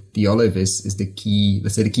 Is it the olive is the key,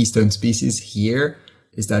 let's say the keystone species here?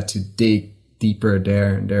 Is that to dig deeper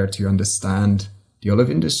there and there to understand the olive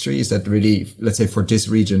industry? Is that really, let's say for this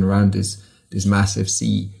region around this massive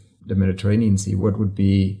sea, the Mediterranean Sea, what would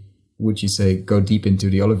you say, go deep into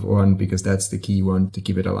the olive one because that's the key one to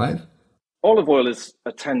keep it alive? Olive oil is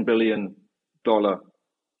a $10 billion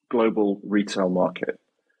global retail market.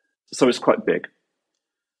 So it's quite big.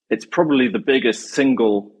 It's probably the biggest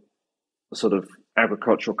single sort of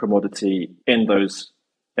agricultural commodity in those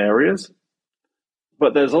areas.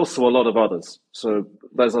 But there's also a lot of others. So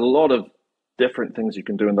there's a lot of different things you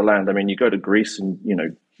can do in the land. I mean, you go to Greece and,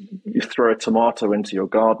 you throw a tomato into your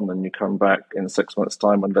garden and you come back in 6 months'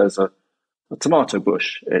 time and there's a tomato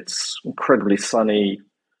bush. It's incredibly sunny,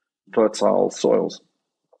 fertile soils.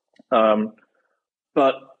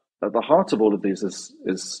 But at the heart of all of these is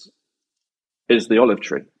the olive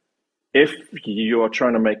tree. If you are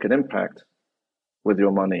trying to make an impact with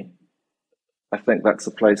your money, I think that's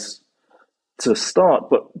a place to start.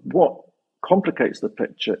 But what complicates the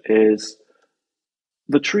picture is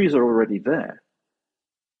the trees are already there.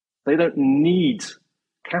 They don't need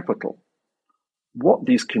capital. What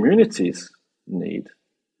these communities need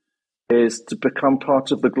is to become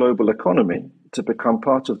part of the global economy, to become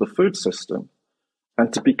part of the food system,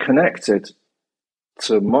 and to be connected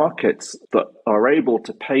to markets that are able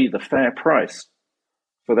to pay the fair price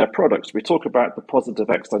for their products. We talk about the positive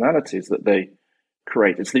externalities that they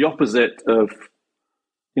create. It's the opposite of,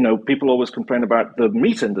 people always complain about the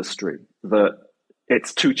meat industry, that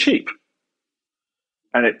it's too cheap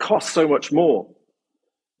and it costs so much more.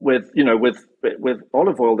 With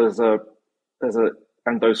olive oil,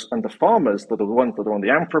 and the farmers that are the ones that are on the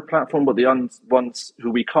Amfora platform, but the ones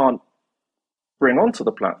who we can't bring onto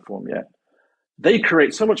the platform yet, they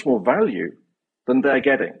create so much more value than they're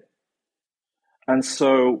getting. And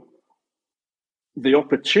so the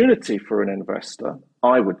opportunity for an investor,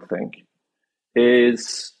 I would think,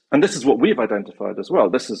 is, and this is what we've identified as well,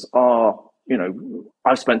 this is our,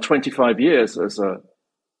 I've spent 25 years as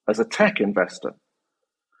a tech investor.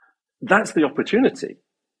 That's the opportunity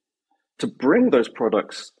to bring those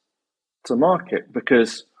products to market,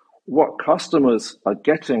 because what customers are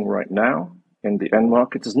getting right now in the end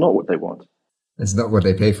market is not what they want. It's not what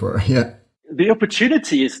they pay for. Yeah. The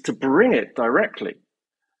opportunity is to bring it directly.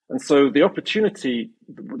 And so the opportunity,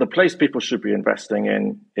 the place people should be investing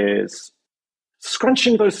in is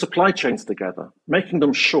scrunching those supply chains together, making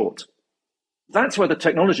them short. That's where the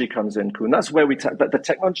technology comes in, Koen. That's where the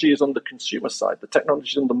technology is on the consumer side. The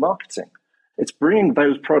technology is on the marketing. It's bringing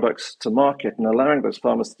those products to market and allowing those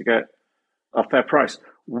farmers to get a fair price.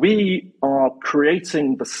 We are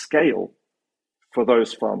creating the scale for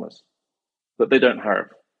those farmers that they don't have.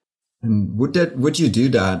 And would you do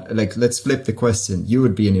that? Like, let's flip the question. You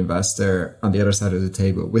would be an investor on the other side of the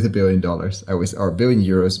table with $1 billion, or €1 billion,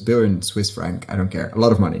 €1 billion Swiss franc. I don't care. A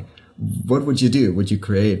lot of money. What would you do? Would you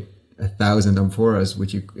create 1,000 Amforas?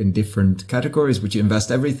 Would you, in different categories? Would you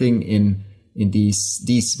invest everything in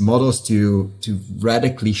these models to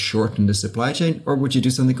radically shorten the supply chain, or would you do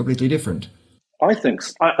something completely different? I think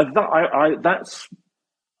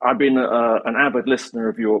I've been an avid listener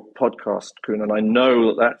of your podcast, Koen, and I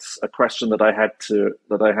know that's a question that I had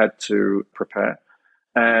to prepare,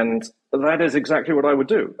 and that is exactly what I would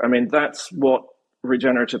do. I mean, that's what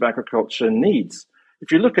regenerative agriculture needs.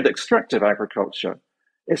 If you look at extractive agriculture,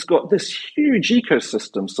 it's got this huge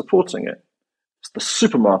ecosystem supporting it. It's the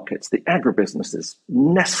supermarkets, the agribusinesses,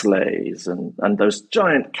 Nestle's, and those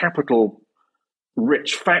giant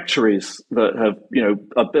capital-rich factories that have,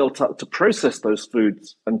 are built up to process those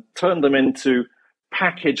foods and turn them into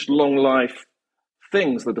packaged, long-life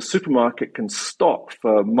things that the supermarket can stock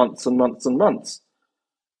for months and months and months.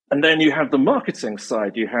 And then you have the marketing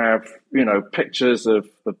side. You have, pictures of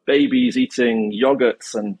babies eating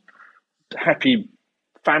yogurts and happy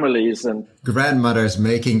families and grandmothers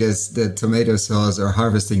making the tomato sauce or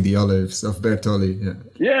harvesting the olives of Bertolli.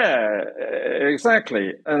 Yeah,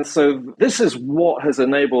 exactly. And so this is what has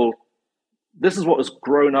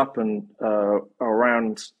grown up and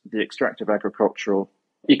around the extractive agricultural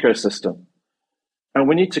ecosystem. And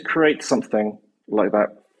we need to create something like that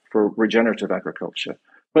for regenerative agriculture.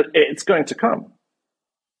 But it's going to come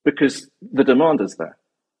because the demand is there.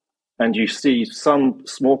 And you see some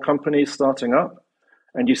small companies starting up,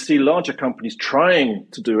 and you see larger companies trying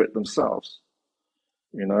to do it themselves.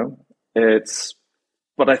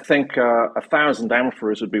 But But I think 1,000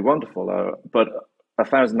 amphoras would be wonderful. But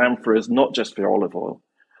 1,000 amphoras, not just for olive oil,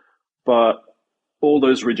 but all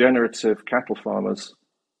those regenerative cattle farmers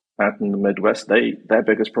out in the Midwest, their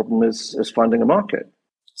biggest problem is finding a market.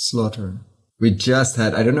 Slaughter. We just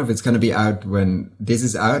had, I don't know if it's going to be out when this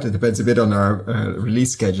is out. It depends a bit on our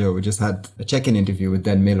release schedule. We just had a check-in interview with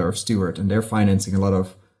Dan Miller of Stewart, and they're financing a lot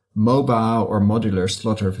of mobile or modular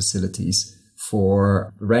slaughter facilities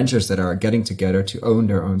for ranchers that are getting together to own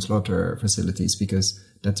their own slaughter facilities, because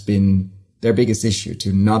that's been their biggest issue,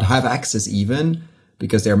 to not have access even,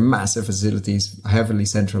 because they're massive facilities, heavily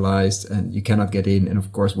centralized, and you cannot get in. And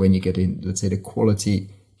of course, when you get in, let's say the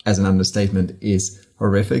quality, as an understatement, is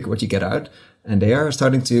horrific what you get out. And they are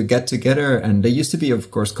starting to get together, and they used to be,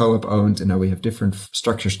 of course, co-op owned, and now we have different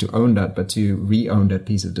structures to own that, but to re-own that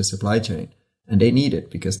piece of the supply chain. And they need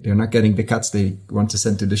it because they're not getting the cuts they want to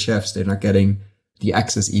send to the chefs. They're not getting the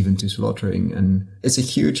access even to slaughtering. And it's a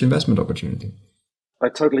huge investment opportunity. I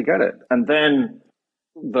totally get it. And then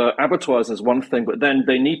the abattoirs is one thing, but then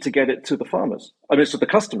they need to get it to the farmers. I mean, to the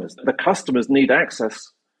customers. The customers need access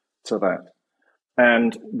to that.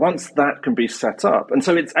 And once that can be set up, and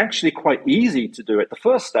so it's actually quite easy to do it. The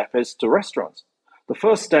first step is to restaurants. The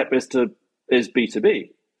first step is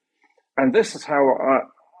B2B. And this is how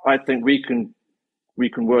I think we can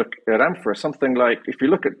work at Amfora. Something like, if you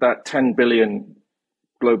look at that 10 billion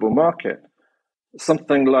global market,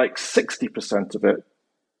 something like 60% of it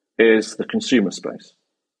is the consumer space.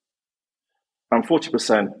 And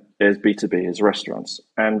 40% is B2B, is restaurants.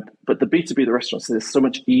 But the B2B, the restaurants, is so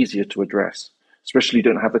much easier to address, especially you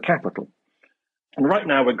don't have the capital. And right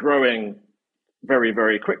now we're growing very,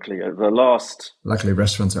 very quickly. Luckily,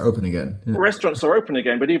 restaurants are open again. Yeah. Restaurants are open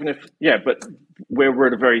again, but we're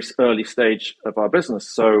at a very early stage of our business,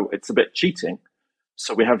 so it's a bit cheating.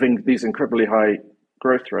 So we're having these incredibly high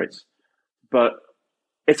growth rates, but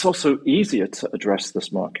it's also easier to address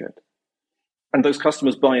this market. And those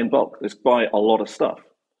customers buy in bulk. They buy a lot of stuff.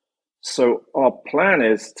 So our plan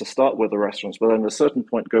is to start with the restaurants, but then at a certain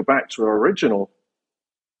point go back to our original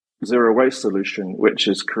zero waste solution, which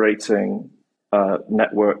is creating a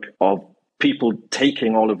network of people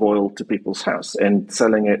taking olive oil to people's house and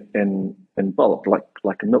selling it in bulk,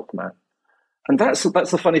 like a milkman. And that's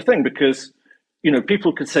a funny thing, because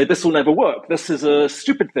people could say this will never work. This is a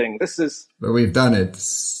stupid thing. But we've done it.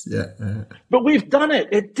 Yeah. But we've done it.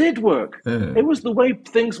 It did work. It was the way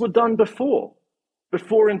things were done before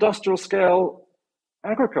industrial scale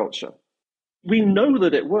agriculture. We know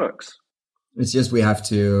that it works. It's just we have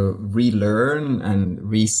to relearn and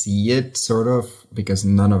re-see it, sort of, because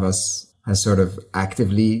none of us has sort of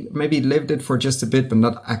actively maybe lived it for just a bit, but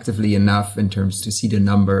not actively enough in terms to see the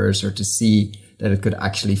numbers or to see that it could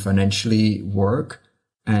actually financially work.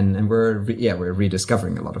 And we're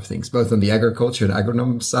rediscovering a lot of things, both on the agriculture and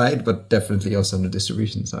agronom side, but definitely also on the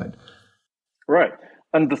distribution side. Right.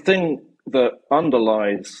 And the thing that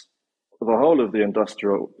underlies the whole of the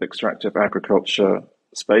industrial extractive agriculture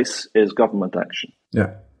space is government action.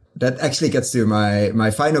 Yeah. That actually gets to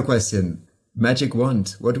my final question. Magic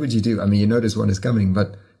wand. What would you do? I mean, this one is coming,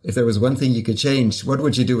 but if there was one thing you could change, what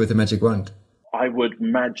would you do with the magic wand? I would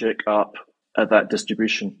magic up that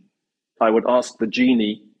distribution. I would ask the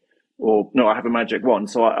genie, I have a magic wand.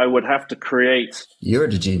 So I would have to create... You're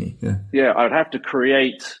the genie. Yeah. Yeah, I would have to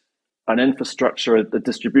create an infrastructure, the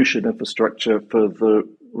distribution infrastructure for the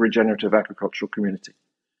regenerative agricultural community.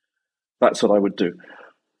 That's what I would do.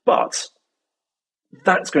 But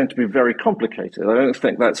that's going to be very complicated. I don't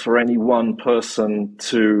think that's for any one person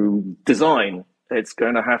to design. It's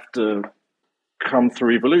going to have to come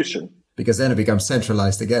through evolution. Because then it becomes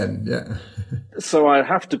centralized again. Yeah. So I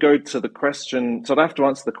have to go to the question. So I have to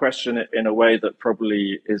answer the question in a way that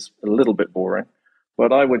probably is a little bit boring,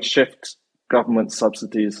 but I would shift government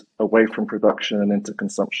subsidies away from production and into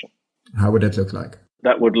consumption. How would it look like?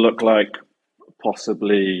 That would look like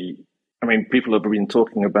possibly, people have been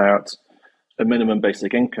talking about a minimum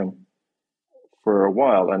basic income for a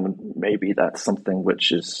while, and maybe that's something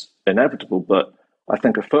which is inevitable. But I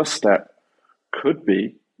think a first step could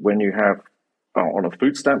be when you have on a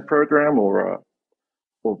food stamp program or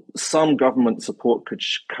some government support could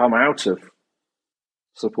come out of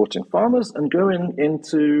supporting farmers and go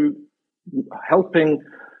into helping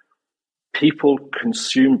people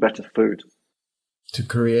consume better food. To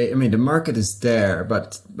create, the market is there,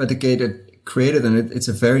 but to get it created, and it's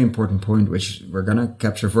a very important point, which we're going to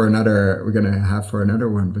capture for another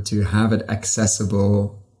one, but to have it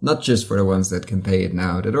accessible, not just for the ones that can pay it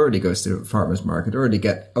now, that already goes to the farmer's market, already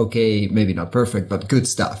get, okay, maybe not perfect, but good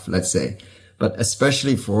stuff, let's say. But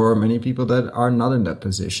especially for many people that are not in that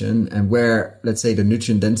position and where, let's say, the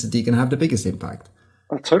nutrient density can have the biggest impact.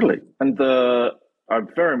 Oh, totally. And I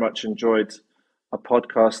very much enjoyed a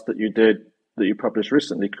podcast that you did that you published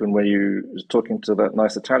recently, Koen, where you was talking to that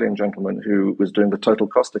nice Italian gentleman who was doing the total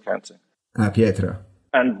cost accounting. Pietro.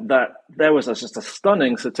 And that there was just a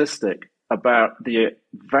stunning statistic about the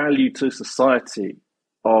value to society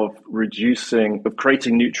of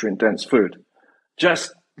creating nutrient dense food.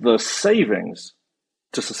 Just the savings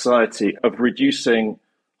to society of reducing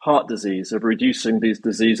heart disease, of reducing these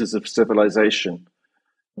diseases of civilization,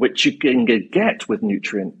 which you can get with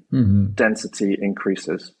nutrient density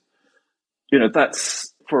increases.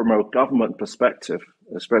 That's from a government perspective,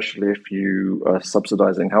 especially if you are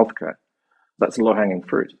subsidizing healthcare, that's low-hanging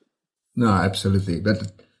fruit. No, absolutely.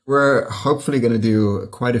 But we're hopefully going to do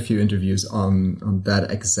quite a few interviews on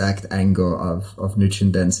that exact angle of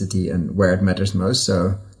nutrient density and where it matters most.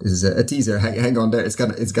 So this is a teaser. Hang on there. It's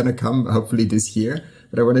gonna come hopefully this year.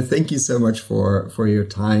 But I want to thank you so much for your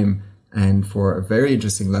time and for a very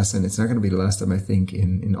interesting lesson. It's not going to be the last time, I think,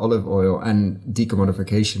 in olive oil and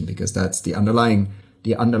decommodification, because that's the underlying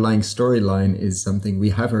storyline is something we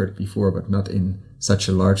have heard before, but not in such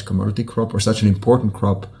a large commodity crop or such an important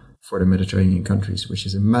crop for the Mediterranean countries, which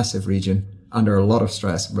is a massive region under a lot of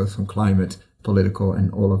stress, both from climate, political,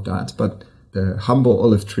 and all of that. But the humble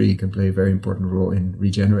olive tree can play a very important role in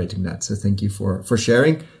regenerating that. So thank you for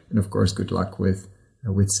sharing. And of course, good luck with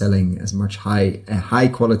selling as much high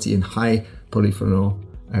quality and high polyphenol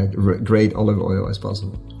grade olive oil as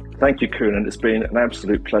possible. Thank you, Koen, and it's been an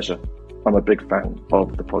absolute pleasure. I'm a big fan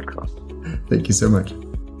of the podcast. Thank you so much.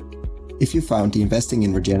 If you found the Investing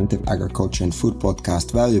in Regenerative Agriculture and Food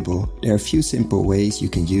podcast valuable, there are a few simple ways you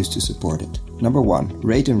can use to support it. Number 1,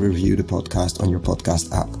 rate and review the podcast on your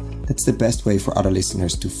podcast app. That's the best way for other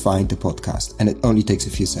listeners to find the podcast, and it only takes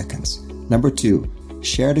a few seconds. Number 2,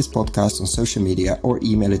 share this podcast on social media or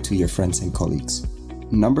email it to your friends and colleagues.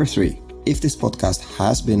 Number 3, if this podcast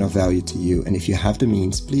has been of value to you and if you have the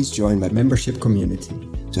means, please join my membership community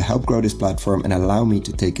to help grow this platform and allow me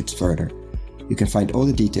to take it further. You can find all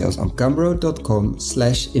the details on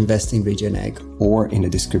gumroad.com/investingregenag or in the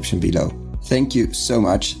description below. Thank you so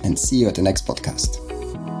much and see you at the next podcast.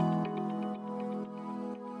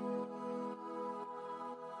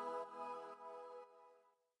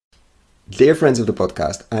 Dear friends of the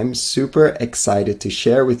podcast, I'm super excited to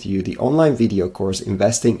share with you the online video course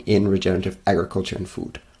Investing in Regenerative Agriculture and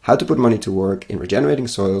Food. How to put money to work in regenerating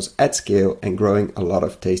soils at scale and growing a lot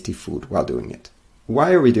of tasty food while doing it.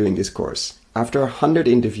 Why are we doing this course? After 100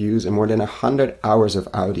 interviews and more than 100 hours of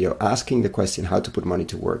audio asking the question how to put money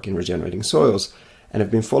to work in regenerating soils, and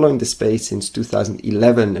have been following the space since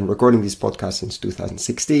 2011 and recording these podcasts since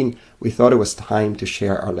 2016, we thought it was time to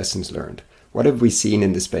share our lessons learned. What have we seen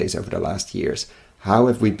in the space over the last years? How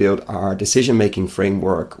have we built our decision-making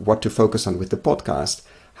framework? What to focus on with the podcast?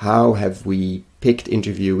 How have we picked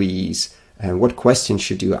interviewees? And what questions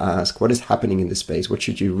should you ask? What is happening in the space? What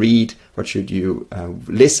should you read? What should you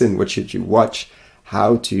listen? What should you watch?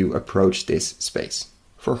 How to approach this space?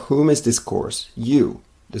 For whom is this course? You,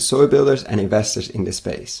 the soil builders and investors in this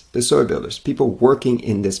space. The soil builders, people working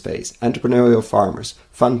in this space, entrepreneurial farmers,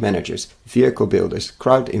 fund managers, vehicle builders,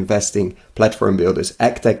 crowd investing, platform builders,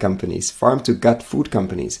 agtech companies, farm-to-gut food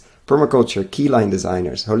companies, permaculture, keyline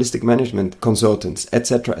designers, holistic management consultants,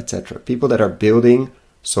 etc., etc. People that are building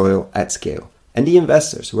soil at scale. And the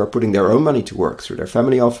investors who are putting their own money to work through their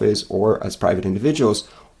family office or as private individuals,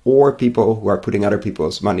 or people who are putting other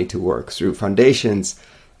people's money to work through foundations,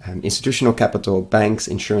 institutional capital, banks,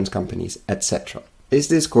 insurance companies, etc. Is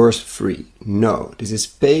this course free? No. This is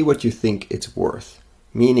pay what you think it's worth.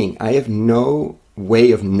 Meaning I have no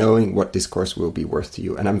way of knowing what this course will be worth to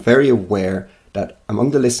you. And I'm very aware that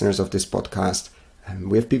among the listeners of this podcast,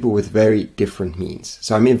 we have people with very different means.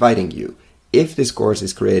 So I'm inviting you, if this course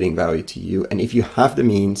is creating value to you, and if you have the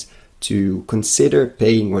means, to consider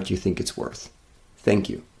paying what you think it's worth. Thank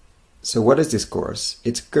you. So what is this course?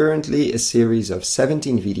 It's currently a series of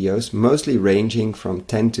 17 videos, mostly ranging from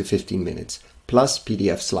 10 to 15 minutes, plus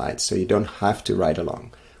PDF slides, so you don't have to ride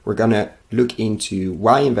along. We're gonna look into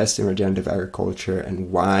why invest in regenerative agriculture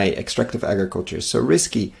and why extractive agriculture is so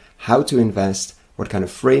risky, how to invest, what kind of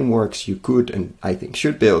frameworks you could and I think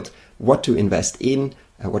should build, what to invest in,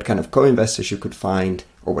 what kind of co-investors you could find,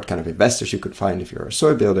 or what kind of investors you could find if you're a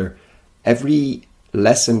soil builder. Every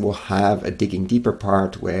lesson will have a digging deeper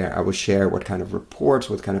part where I will share what kind of reports,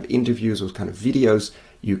 what kind of interviews, what kind of videos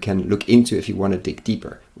you can look into if you want to dig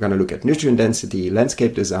deeper. We're going to look at nutrient density,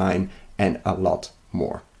 landscape design, and a lot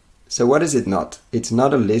more. So what is it not? It's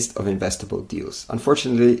not a list of investable deals.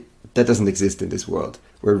 Unfortunately, that doesn't exist in this world.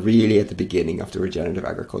 We're really at the beginning of the regenerative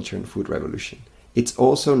agriculture and food revolution. It's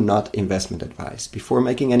also not investment advice. Before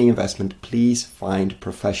making any investment, please find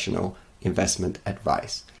professional investment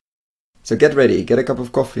advice. So get ready, get a cup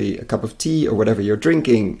of coffee, a cup of tea, or whatever you're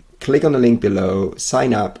drinking. Click on the link below,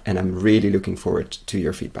 sign up, and I'm really looking forward to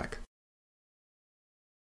your feedback.